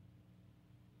you.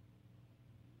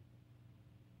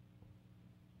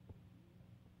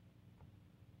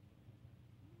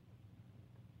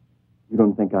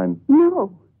 don't think I'm...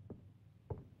 No.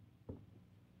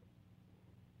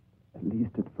 At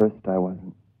least at first I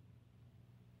wasn't.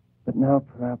 But now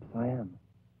perhaps I am.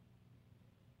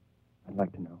 I'd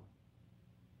like to know.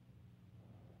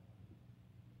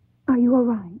 Are you all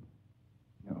right?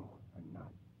 No, I'm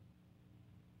not.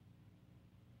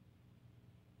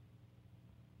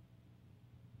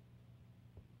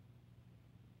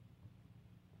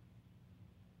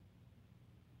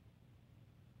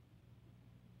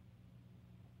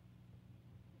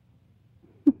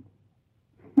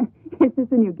 Is this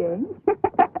a new game?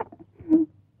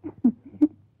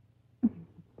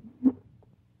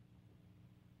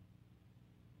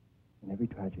 In every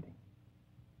tragedy,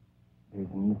 there's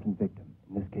an innocent victim.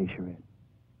 In this case, you're it.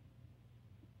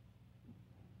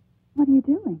 What are you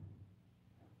doing?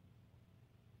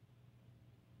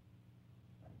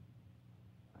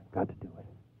 I've got to do it.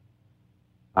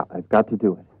 I've got to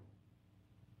do it.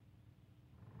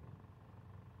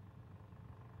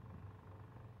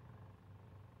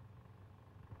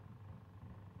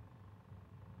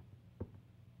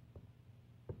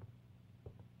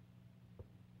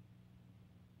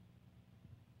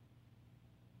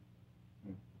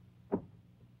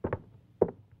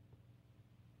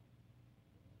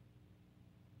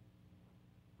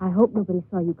 I hope nobody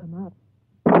saw you come up.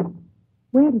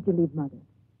 Where did you leave Mother?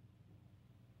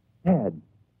 Dad,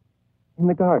 in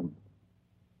the garden.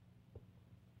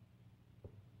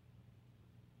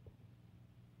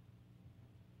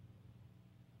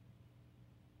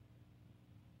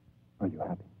 Are you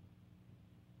happy?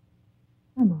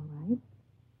 I'm all right.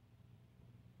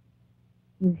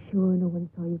 You sure no one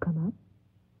saw you come up?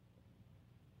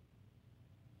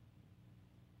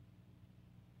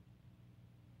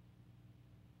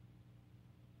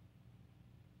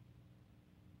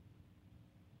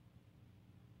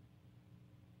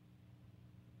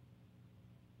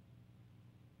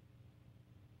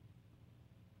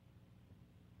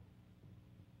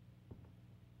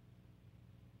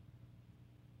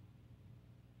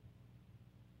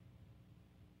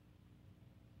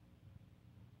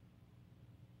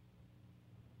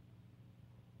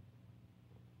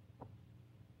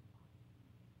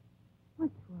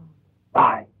 What's wrong?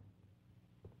 Why?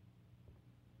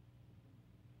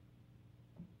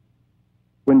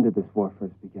 When did this war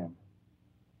first begin?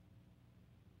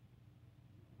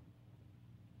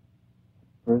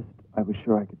 First, I was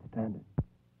sure I could stand it.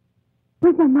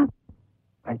 Where's my mother?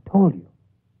 I told you,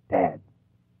 Dad.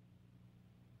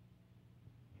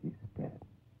 She's dead.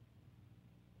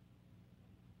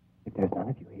 If there's none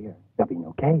of you here, there'll be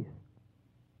no case.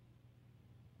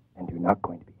 And you're not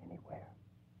going to be anywhere.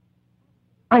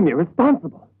 I'm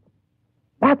irresponsible.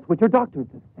 That's what your doctors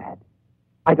have said.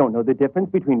 I don't know the difference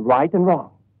between right and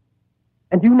wrong.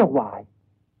 And you know why.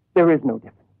 There is no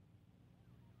difference.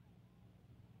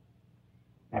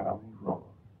 There are only rules.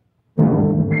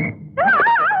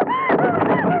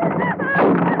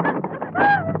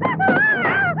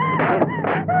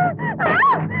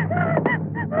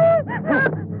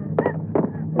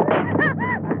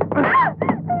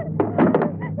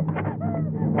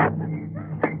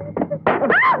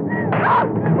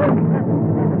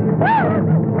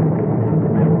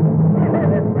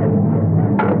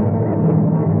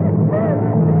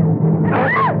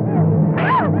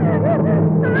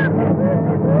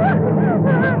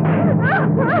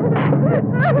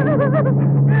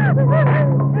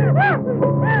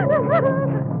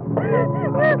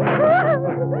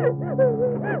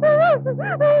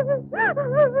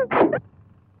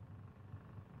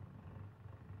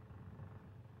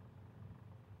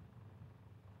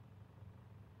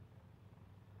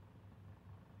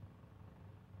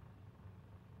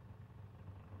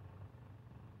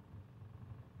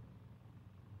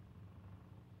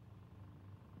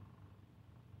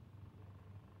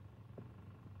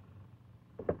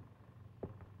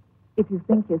 If you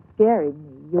think you're scaring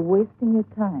me, you're wasting your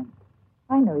time.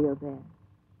 I know you're there.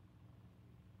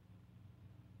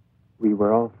 We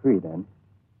were all free then.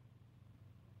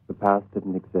 The past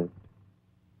didn't exist,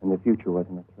 and the future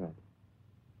wasn't a threat.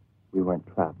 We weren't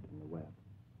trapped in the web.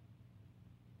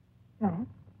 Trapped?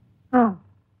 How?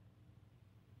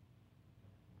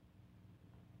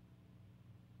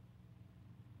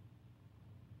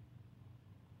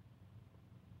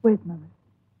 Where's Mother?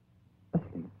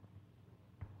 Asleep.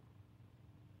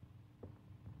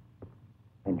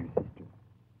 And your sister.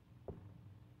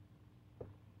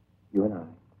 You and I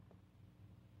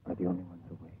are the only ones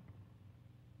awake.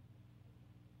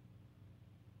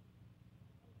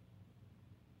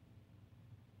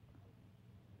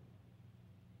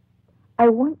 I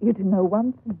want you to know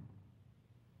one thing.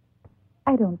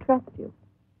 I don't trust you.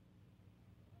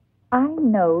 I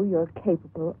know you're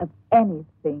capable of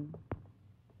anything.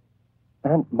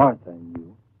 Aunt Martha and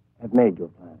you have made your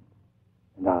plans,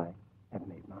 and I have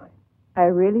made mine. I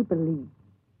really believe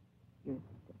you're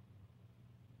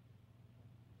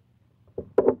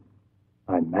sick.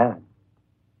 I'm mad.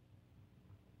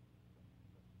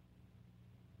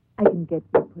 I can get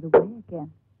you put away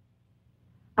again.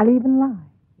 I'll even lie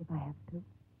if I have to.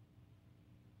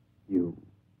 You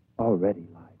already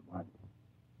lied once.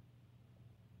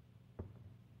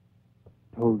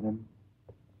 Told them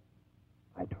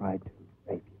I tried to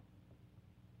rape you.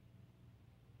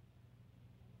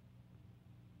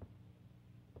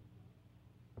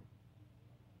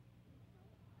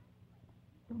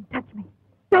 Don't touch me.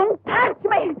 Don't touch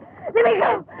me! Let me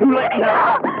go! Too late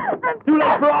now. Too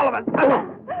late for all of us.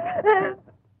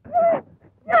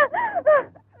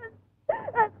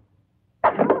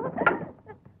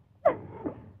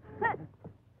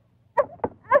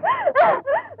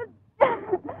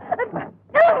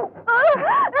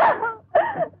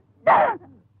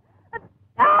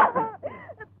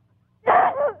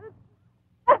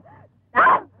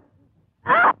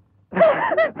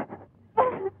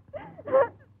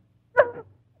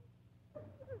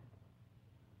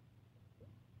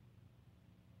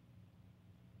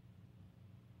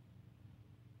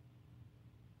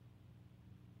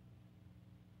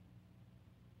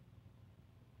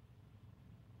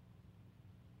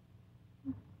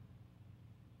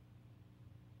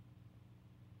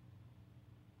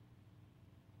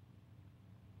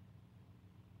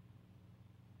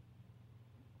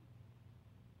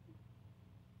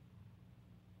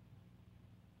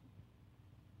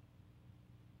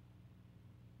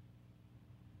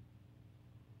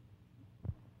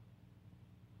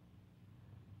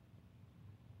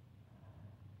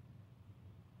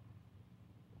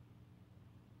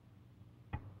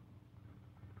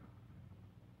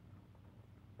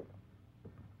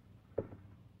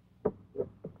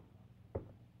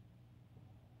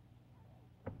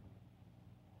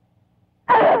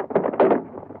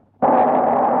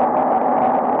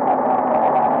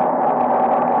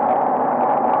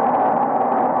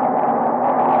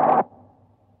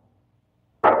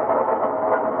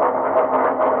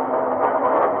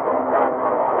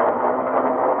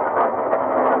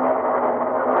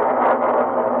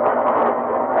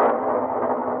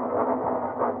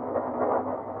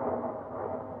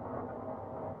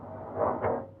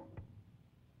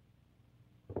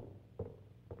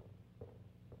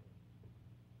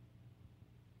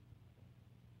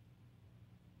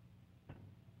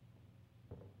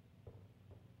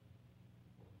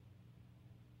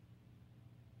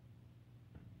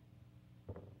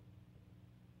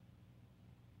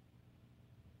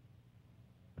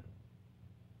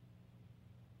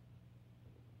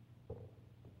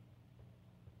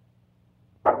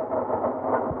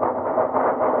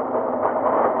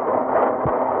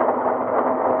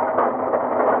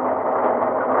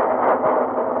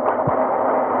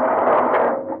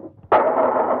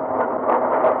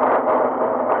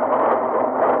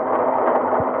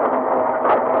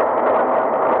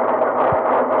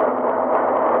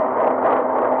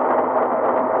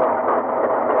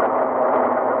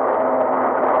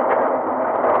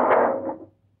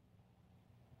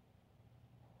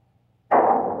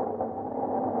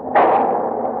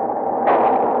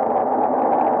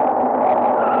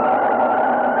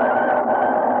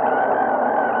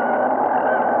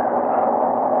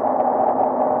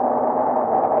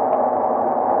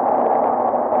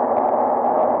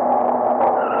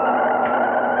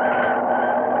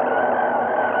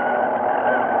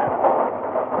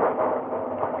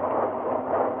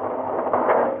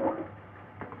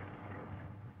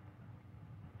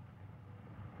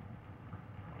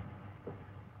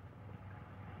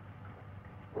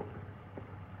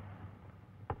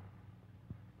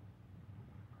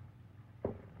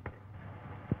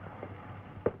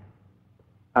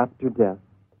 After death,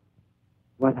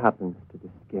 what happens to the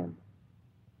skin,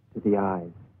 to the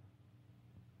eyes,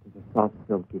 to the soft,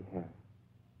 silky hair?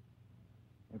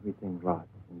 Everything rots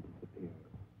and disappears.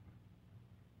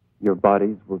 Your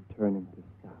bodies will turn into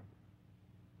sap,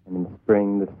 and in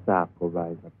spring the sap will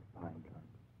rise up the pine trunk.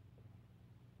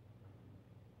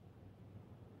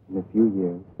 In a few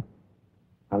years,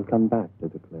 I'll come back to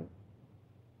the cliff,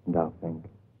 and I'll think,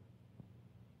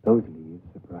 those leaves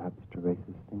are perhaps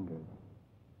Teresa's fingers,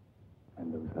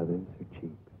 and those others her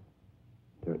cheeks,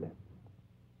 and her lips.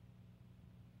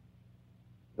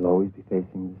 You'll always be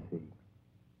facing the sea,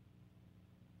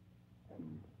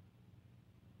 and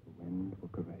the wind will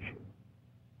caress you.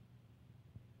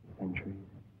 Centuries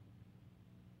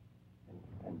and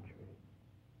centuries.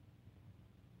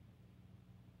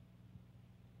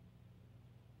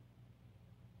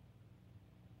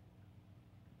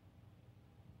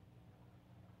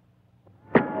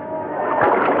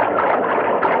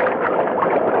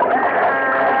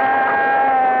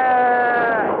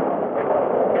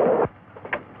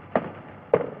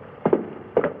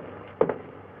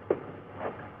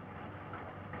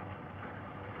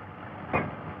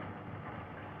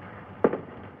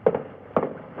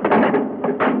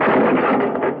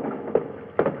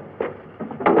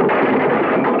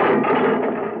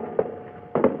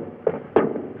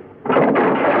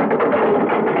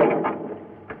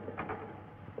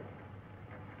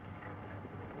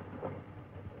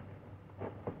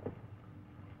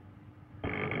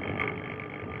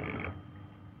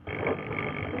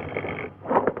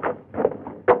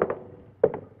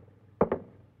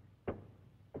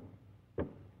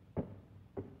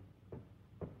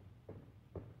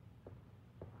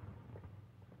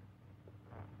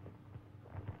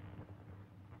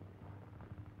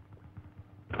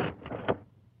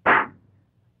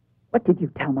 What did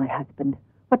you tell my husband?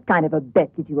 What kind of a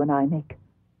bet did you and I make?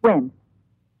 When?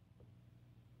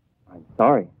 I'm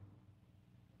sorry.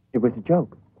 It was a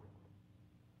joke.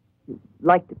 You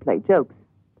like to play jokes,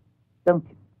 don't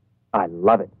you? I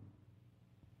love it.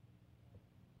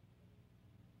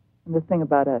 And the thing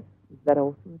about us, is that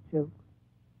also a joke?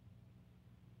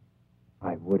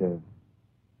 I would have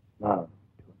loved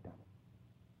to have done it.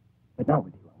 But not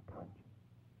with you unconscious.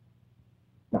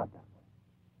 Not that way.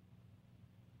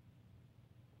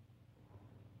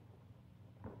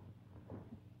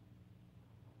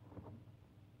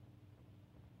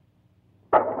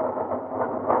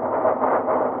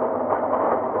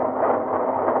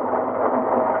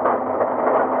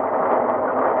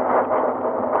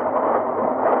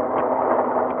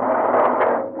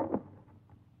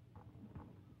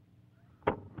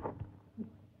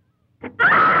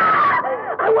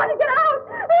 I want to get out!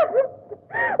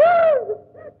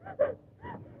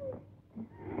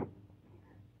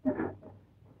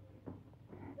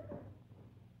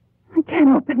 I can't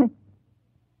open it.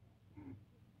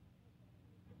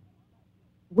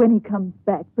 When he comes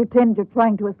back, pretend you're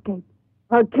trying to escape.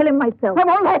 I'll kill him myself. I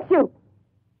won't let you!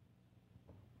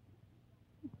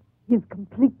 He's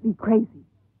completely crazy.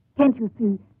 Can't you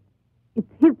see?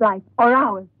 It's his life or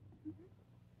ours.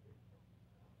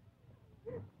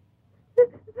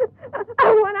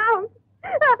 I want out!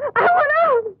 I want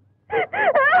out! I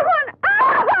want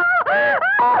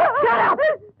out! Shut up!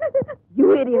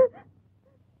 You idiot!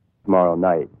 Tomorrow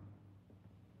night,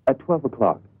 at 12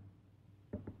 o'clock,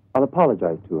 I'll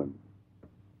apologize to him,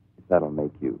 if that'll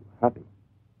make you happy.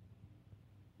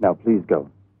 Now, please go.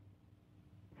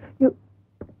 You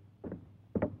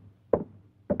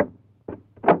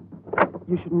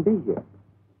shouldn't be here.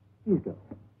 Please go.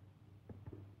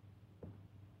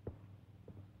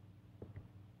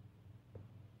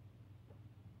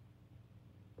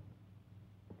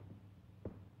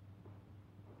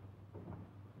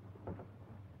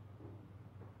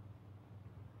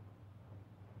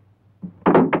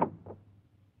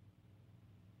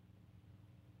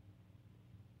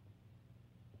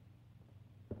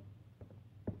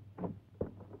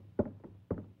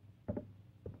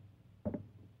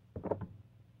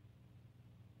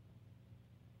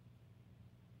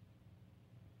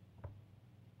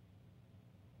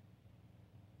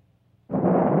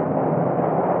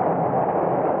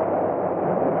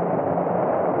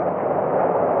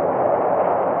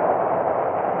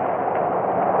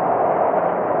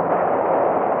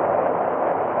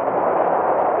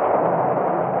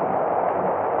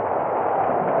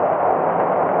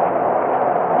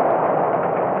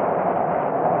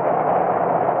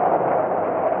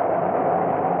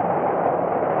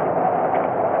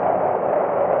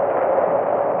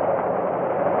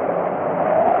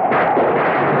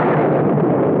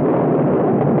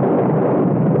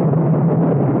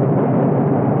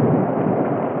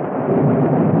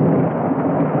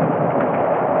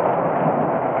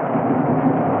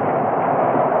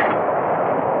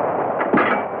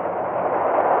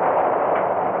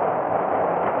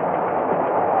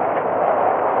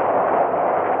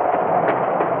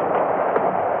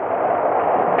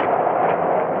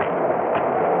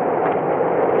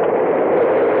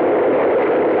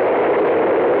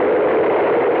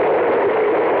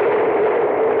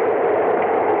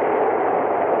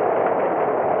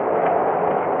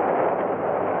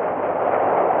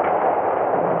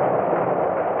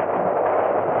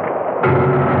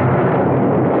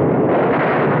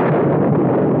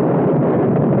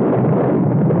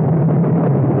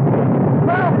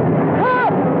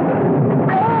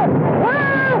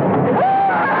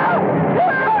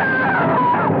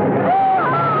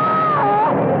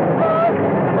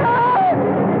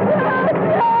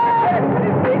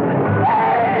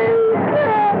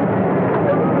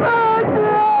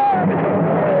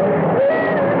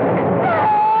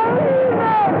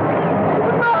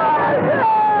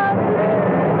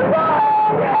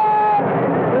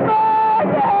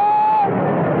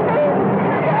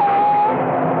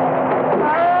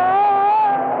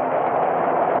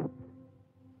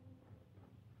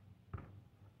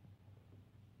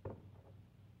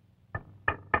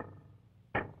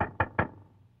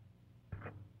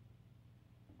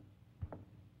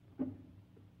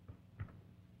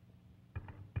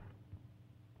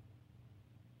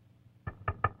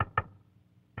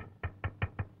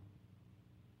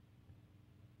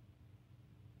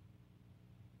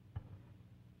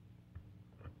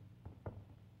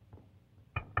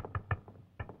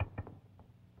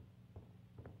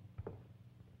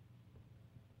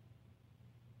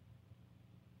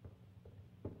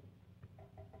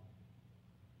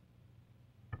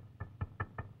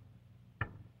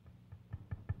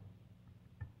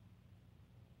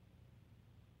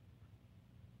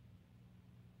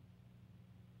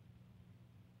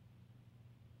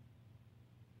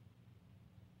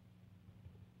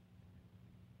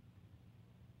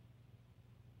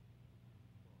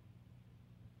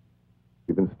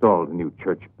 installed a new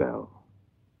church bell.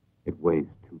 It weighs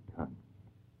 2 tons.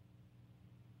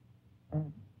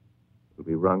 It'll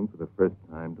be rung for the first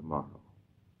time tomorrow.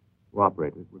 To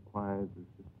operate it requires a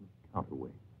system of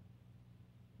counterweights.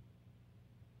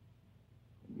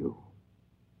 And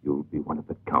you'll be one of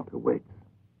the counterweights.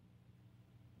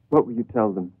 What will you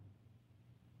tell them?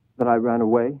 That I ran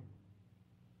away?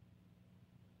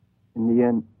 In the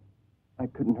end, I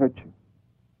couldn't hurt you.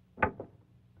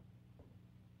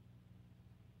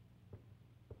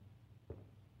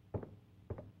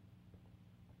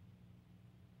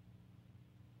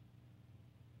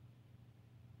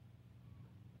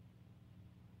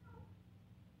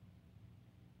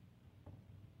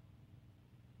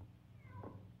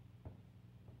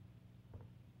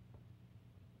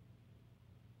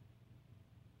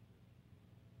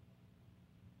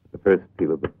 The first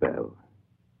peal of the bell,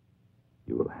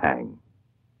 you will hang.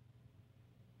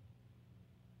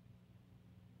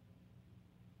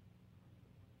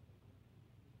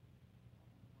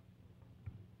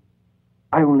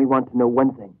 I only want to know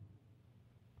one thing.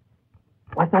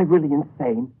 Was I really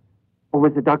insane? Or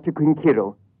was it Dr.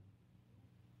 Quinquiro?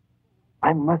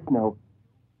 I must know.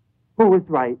 Who was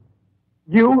right?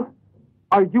 You?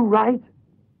 Are you right?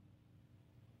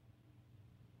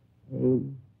 A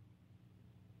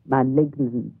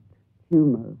malignant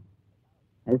tumor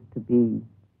has to be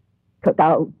cut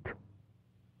out.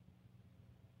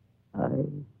 I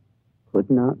could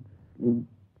not sleep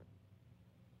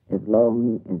as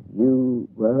long as you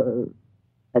were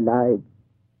alive.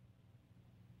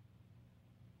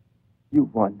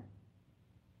 You've won.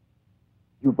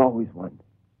 You've always won.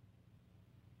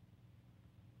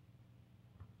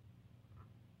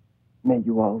 May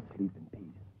you all sleep in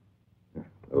peace.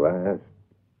 The last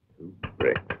 2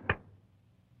 bricks.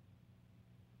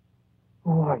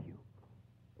 Who are you?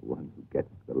 The one who gets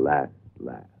the last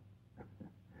laugh.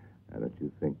 Now, don't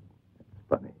you think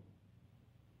that's funny?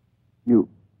 You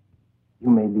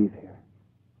may leave here.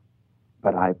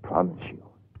 But I promise you,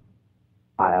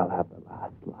 I'll have the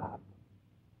last laugh.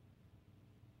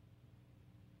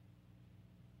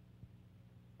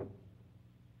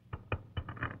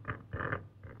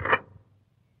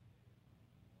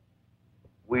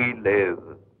 We live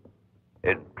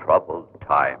in troubled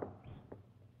times.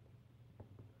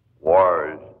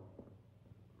 Wars,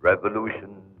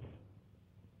 revolutions,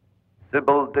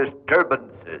 civil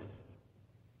disturbances,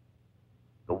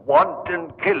 the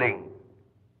wanton killing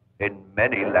in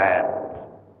many lands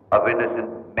of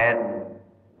innocent men,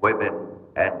 women,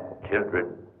 and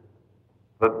children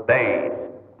for base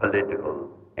political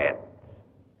ends.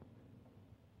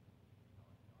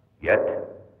 Yet,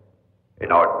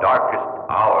 in our darkest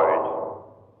hours,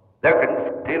 there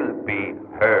can still be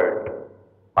heard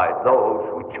by those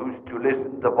who choose to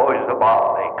listen the voice of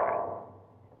our Maker.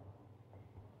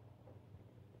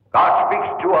 God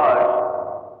speaks to us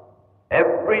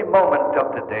every moment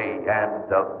of the day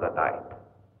and of the night.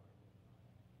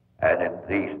 And in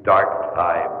these dark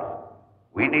times,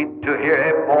 we need to hear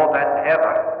him more than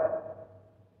ever.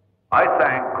 I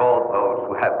thank all those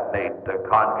who have made their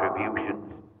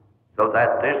contributions so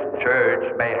that this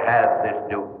church may have this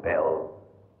new bell,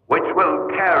 which will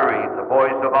carry the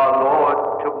voice of our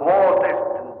Lord to more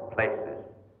distant places,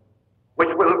 which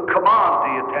will command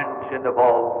the attention of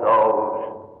all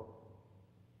those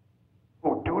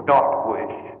who do not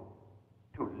wish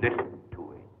to listen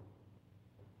to it.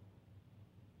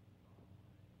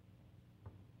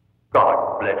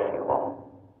 God bless you all.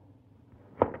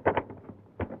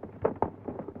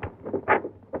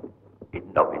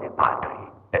 In nomine Patri,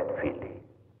 et Filii,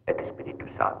 et Spiritus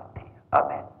Sancti.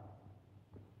 Amen.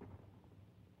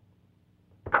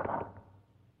 Come on.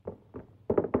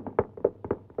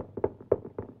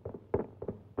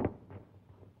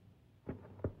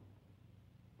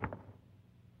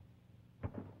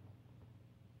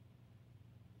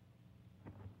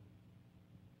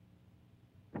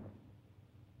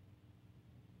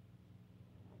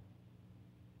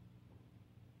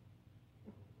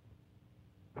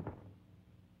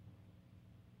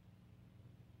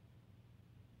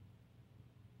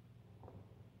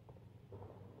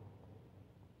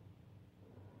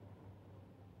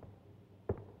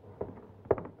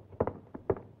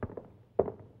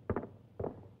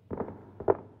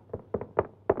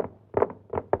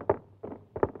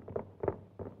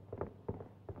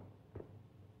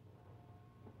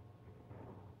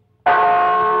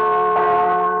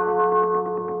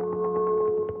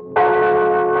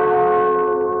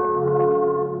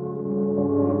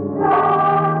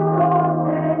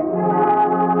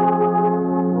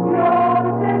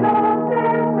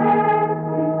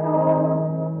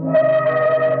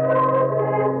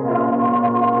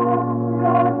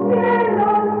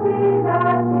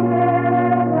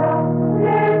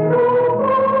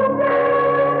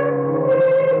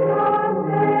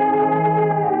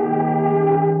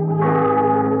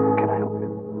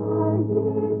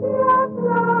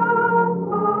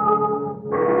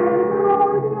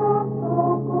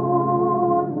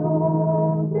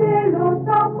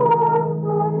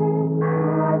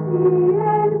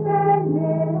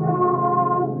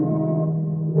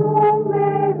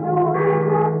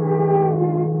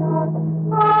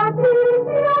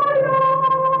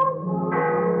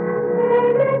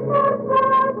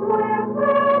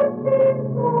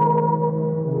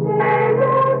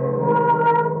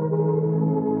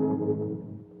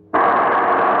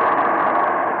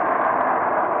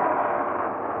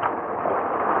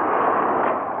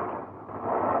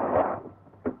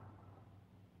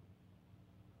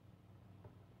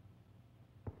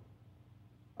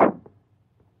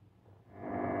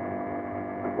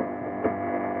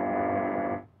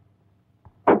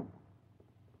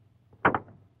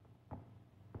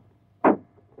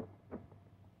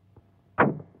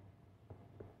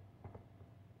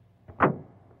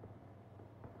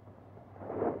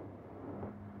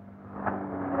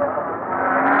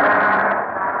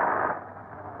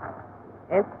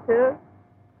 Esther?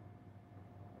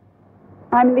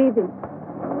 I'm leaving.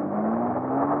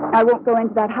 I won't go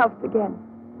into that house again.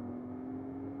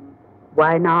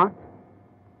 Why not?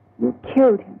 You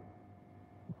killed him.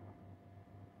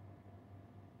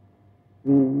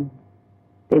 We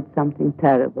did something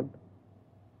terrible.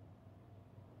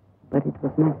 But it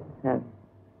was necessary.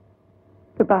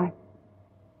 Goodbye.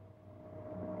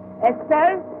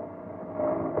 Esther?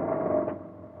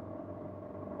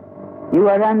 You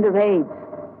are underage.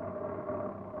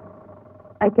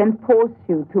 I can force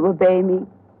you to obey me.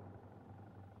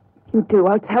 If you do,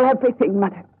 I'll tell everything,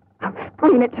 Mother. I'll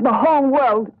scream it to the whole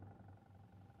world.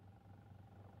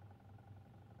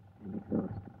 I'm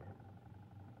exhausted.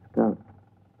 Let's go.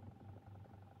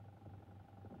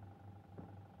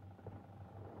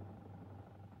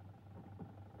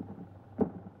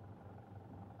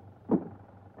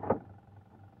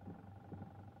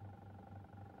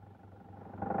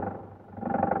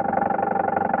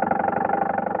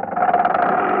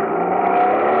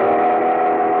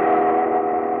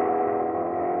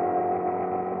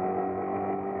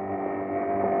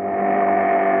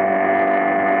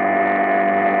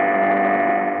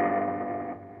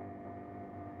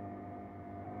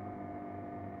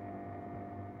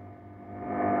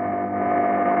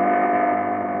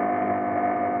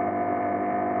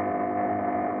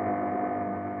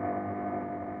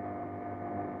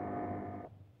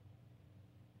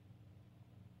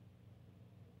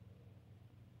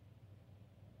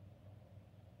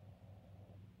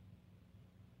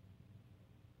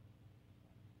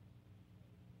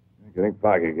 Getting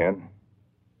foggy again.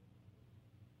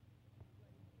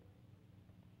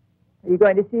 Are you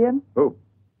going to see him? Who?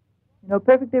 You know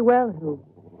perfectly well who.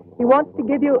 He wants to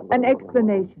give you an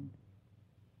explanation.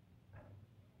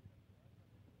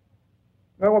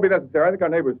 No, it won't be necessary. I think our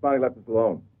neighbors finally left us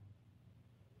alone.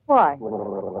 Why?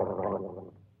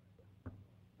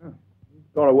 He's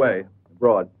gone away,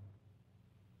 abroad.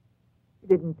 You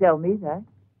didn't tell me that.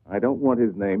 I don't want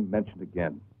his name mentioned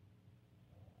again.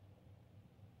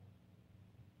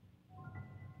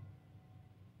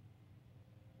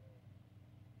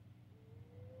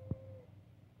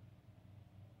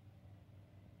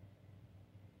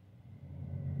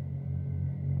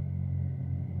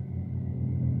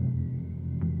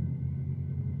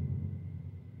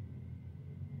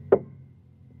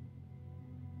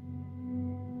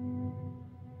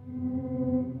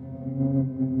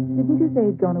 Didn't you say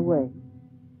he'd gone away?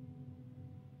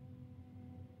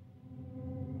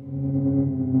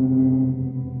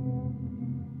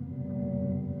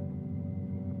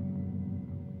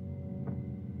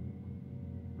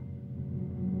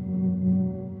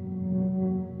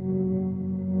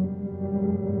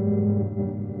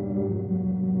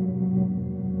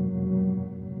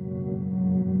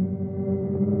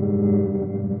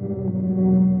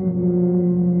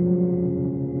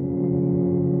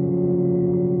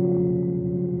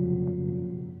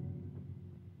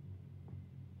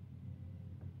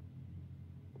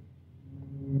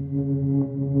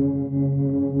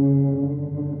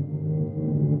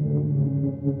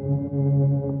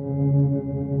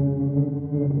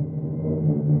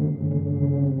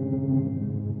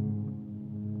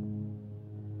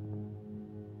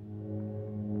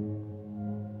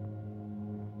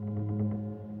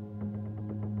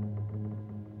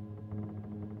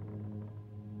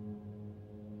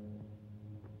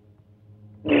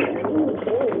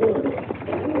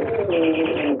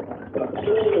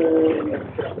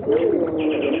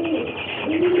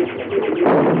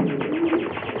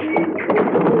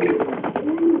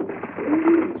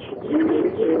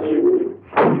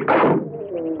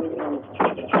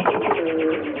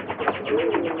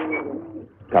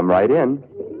 Come right in.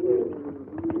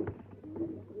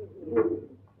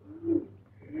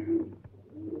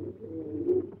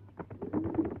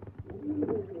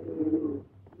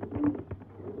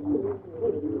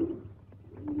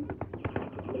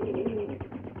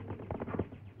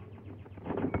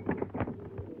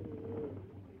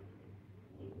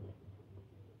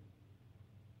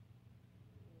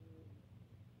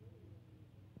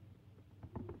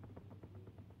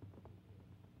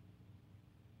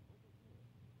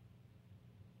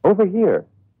 Over here.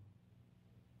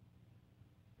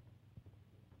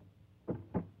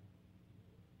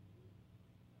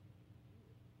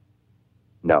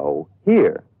 No,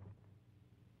 here.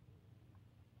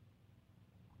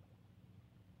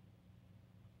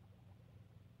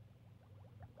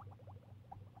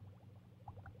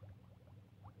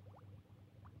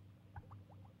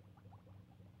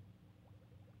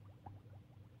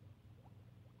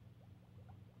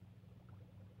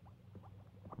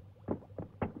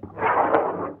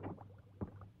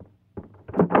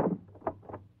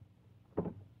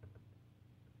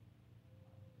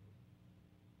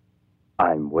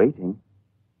 waiting.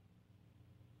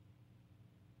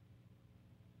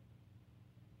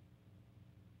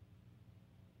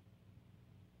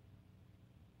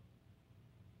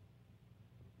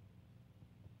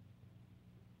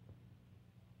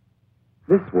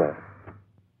 This way.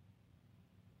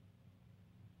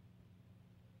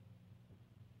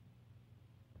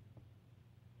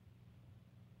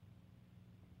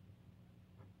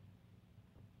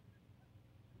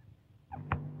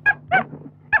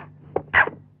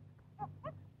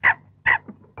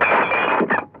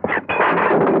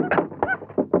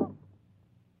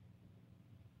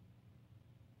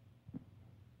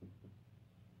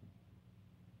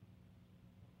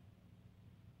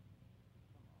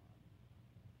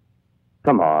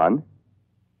 Come on.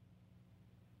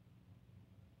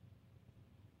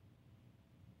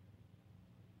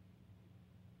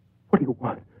 What do you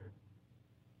want?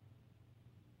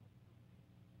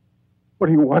 What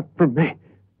do you want from me?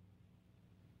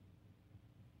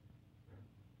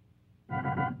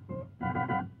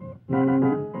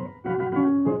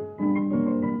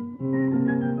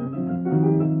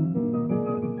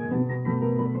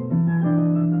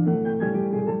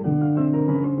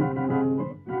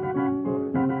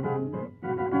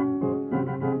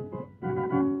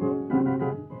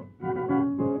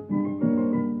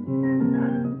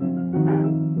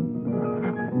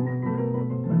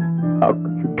 How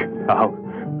could you get out?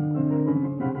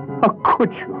 How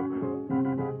could you?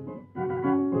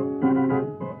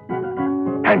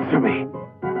 Answer me.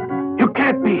 You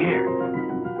can't be here.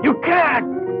 You can't!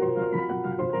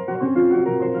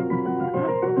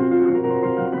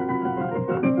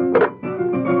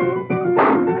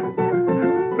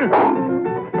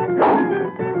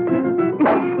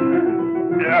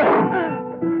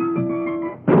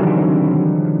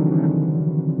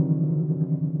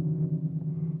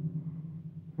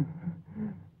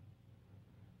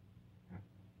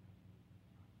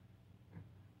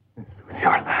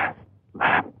 Your last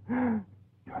laugh.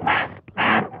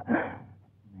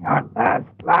 Your last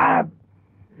laugh.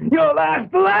 Your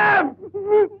last laugh. Your last laugh!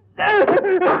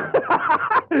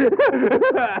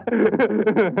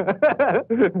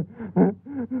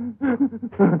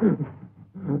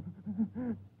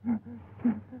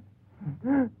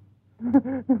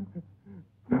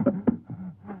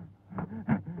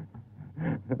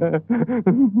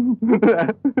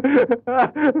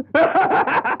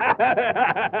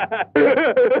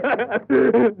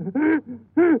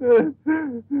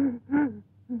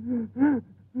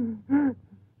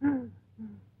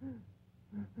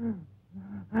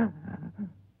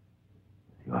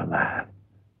 Your last.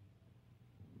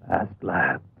 Last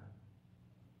laugh.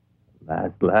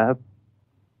 Last laugh.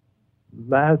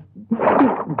 Last.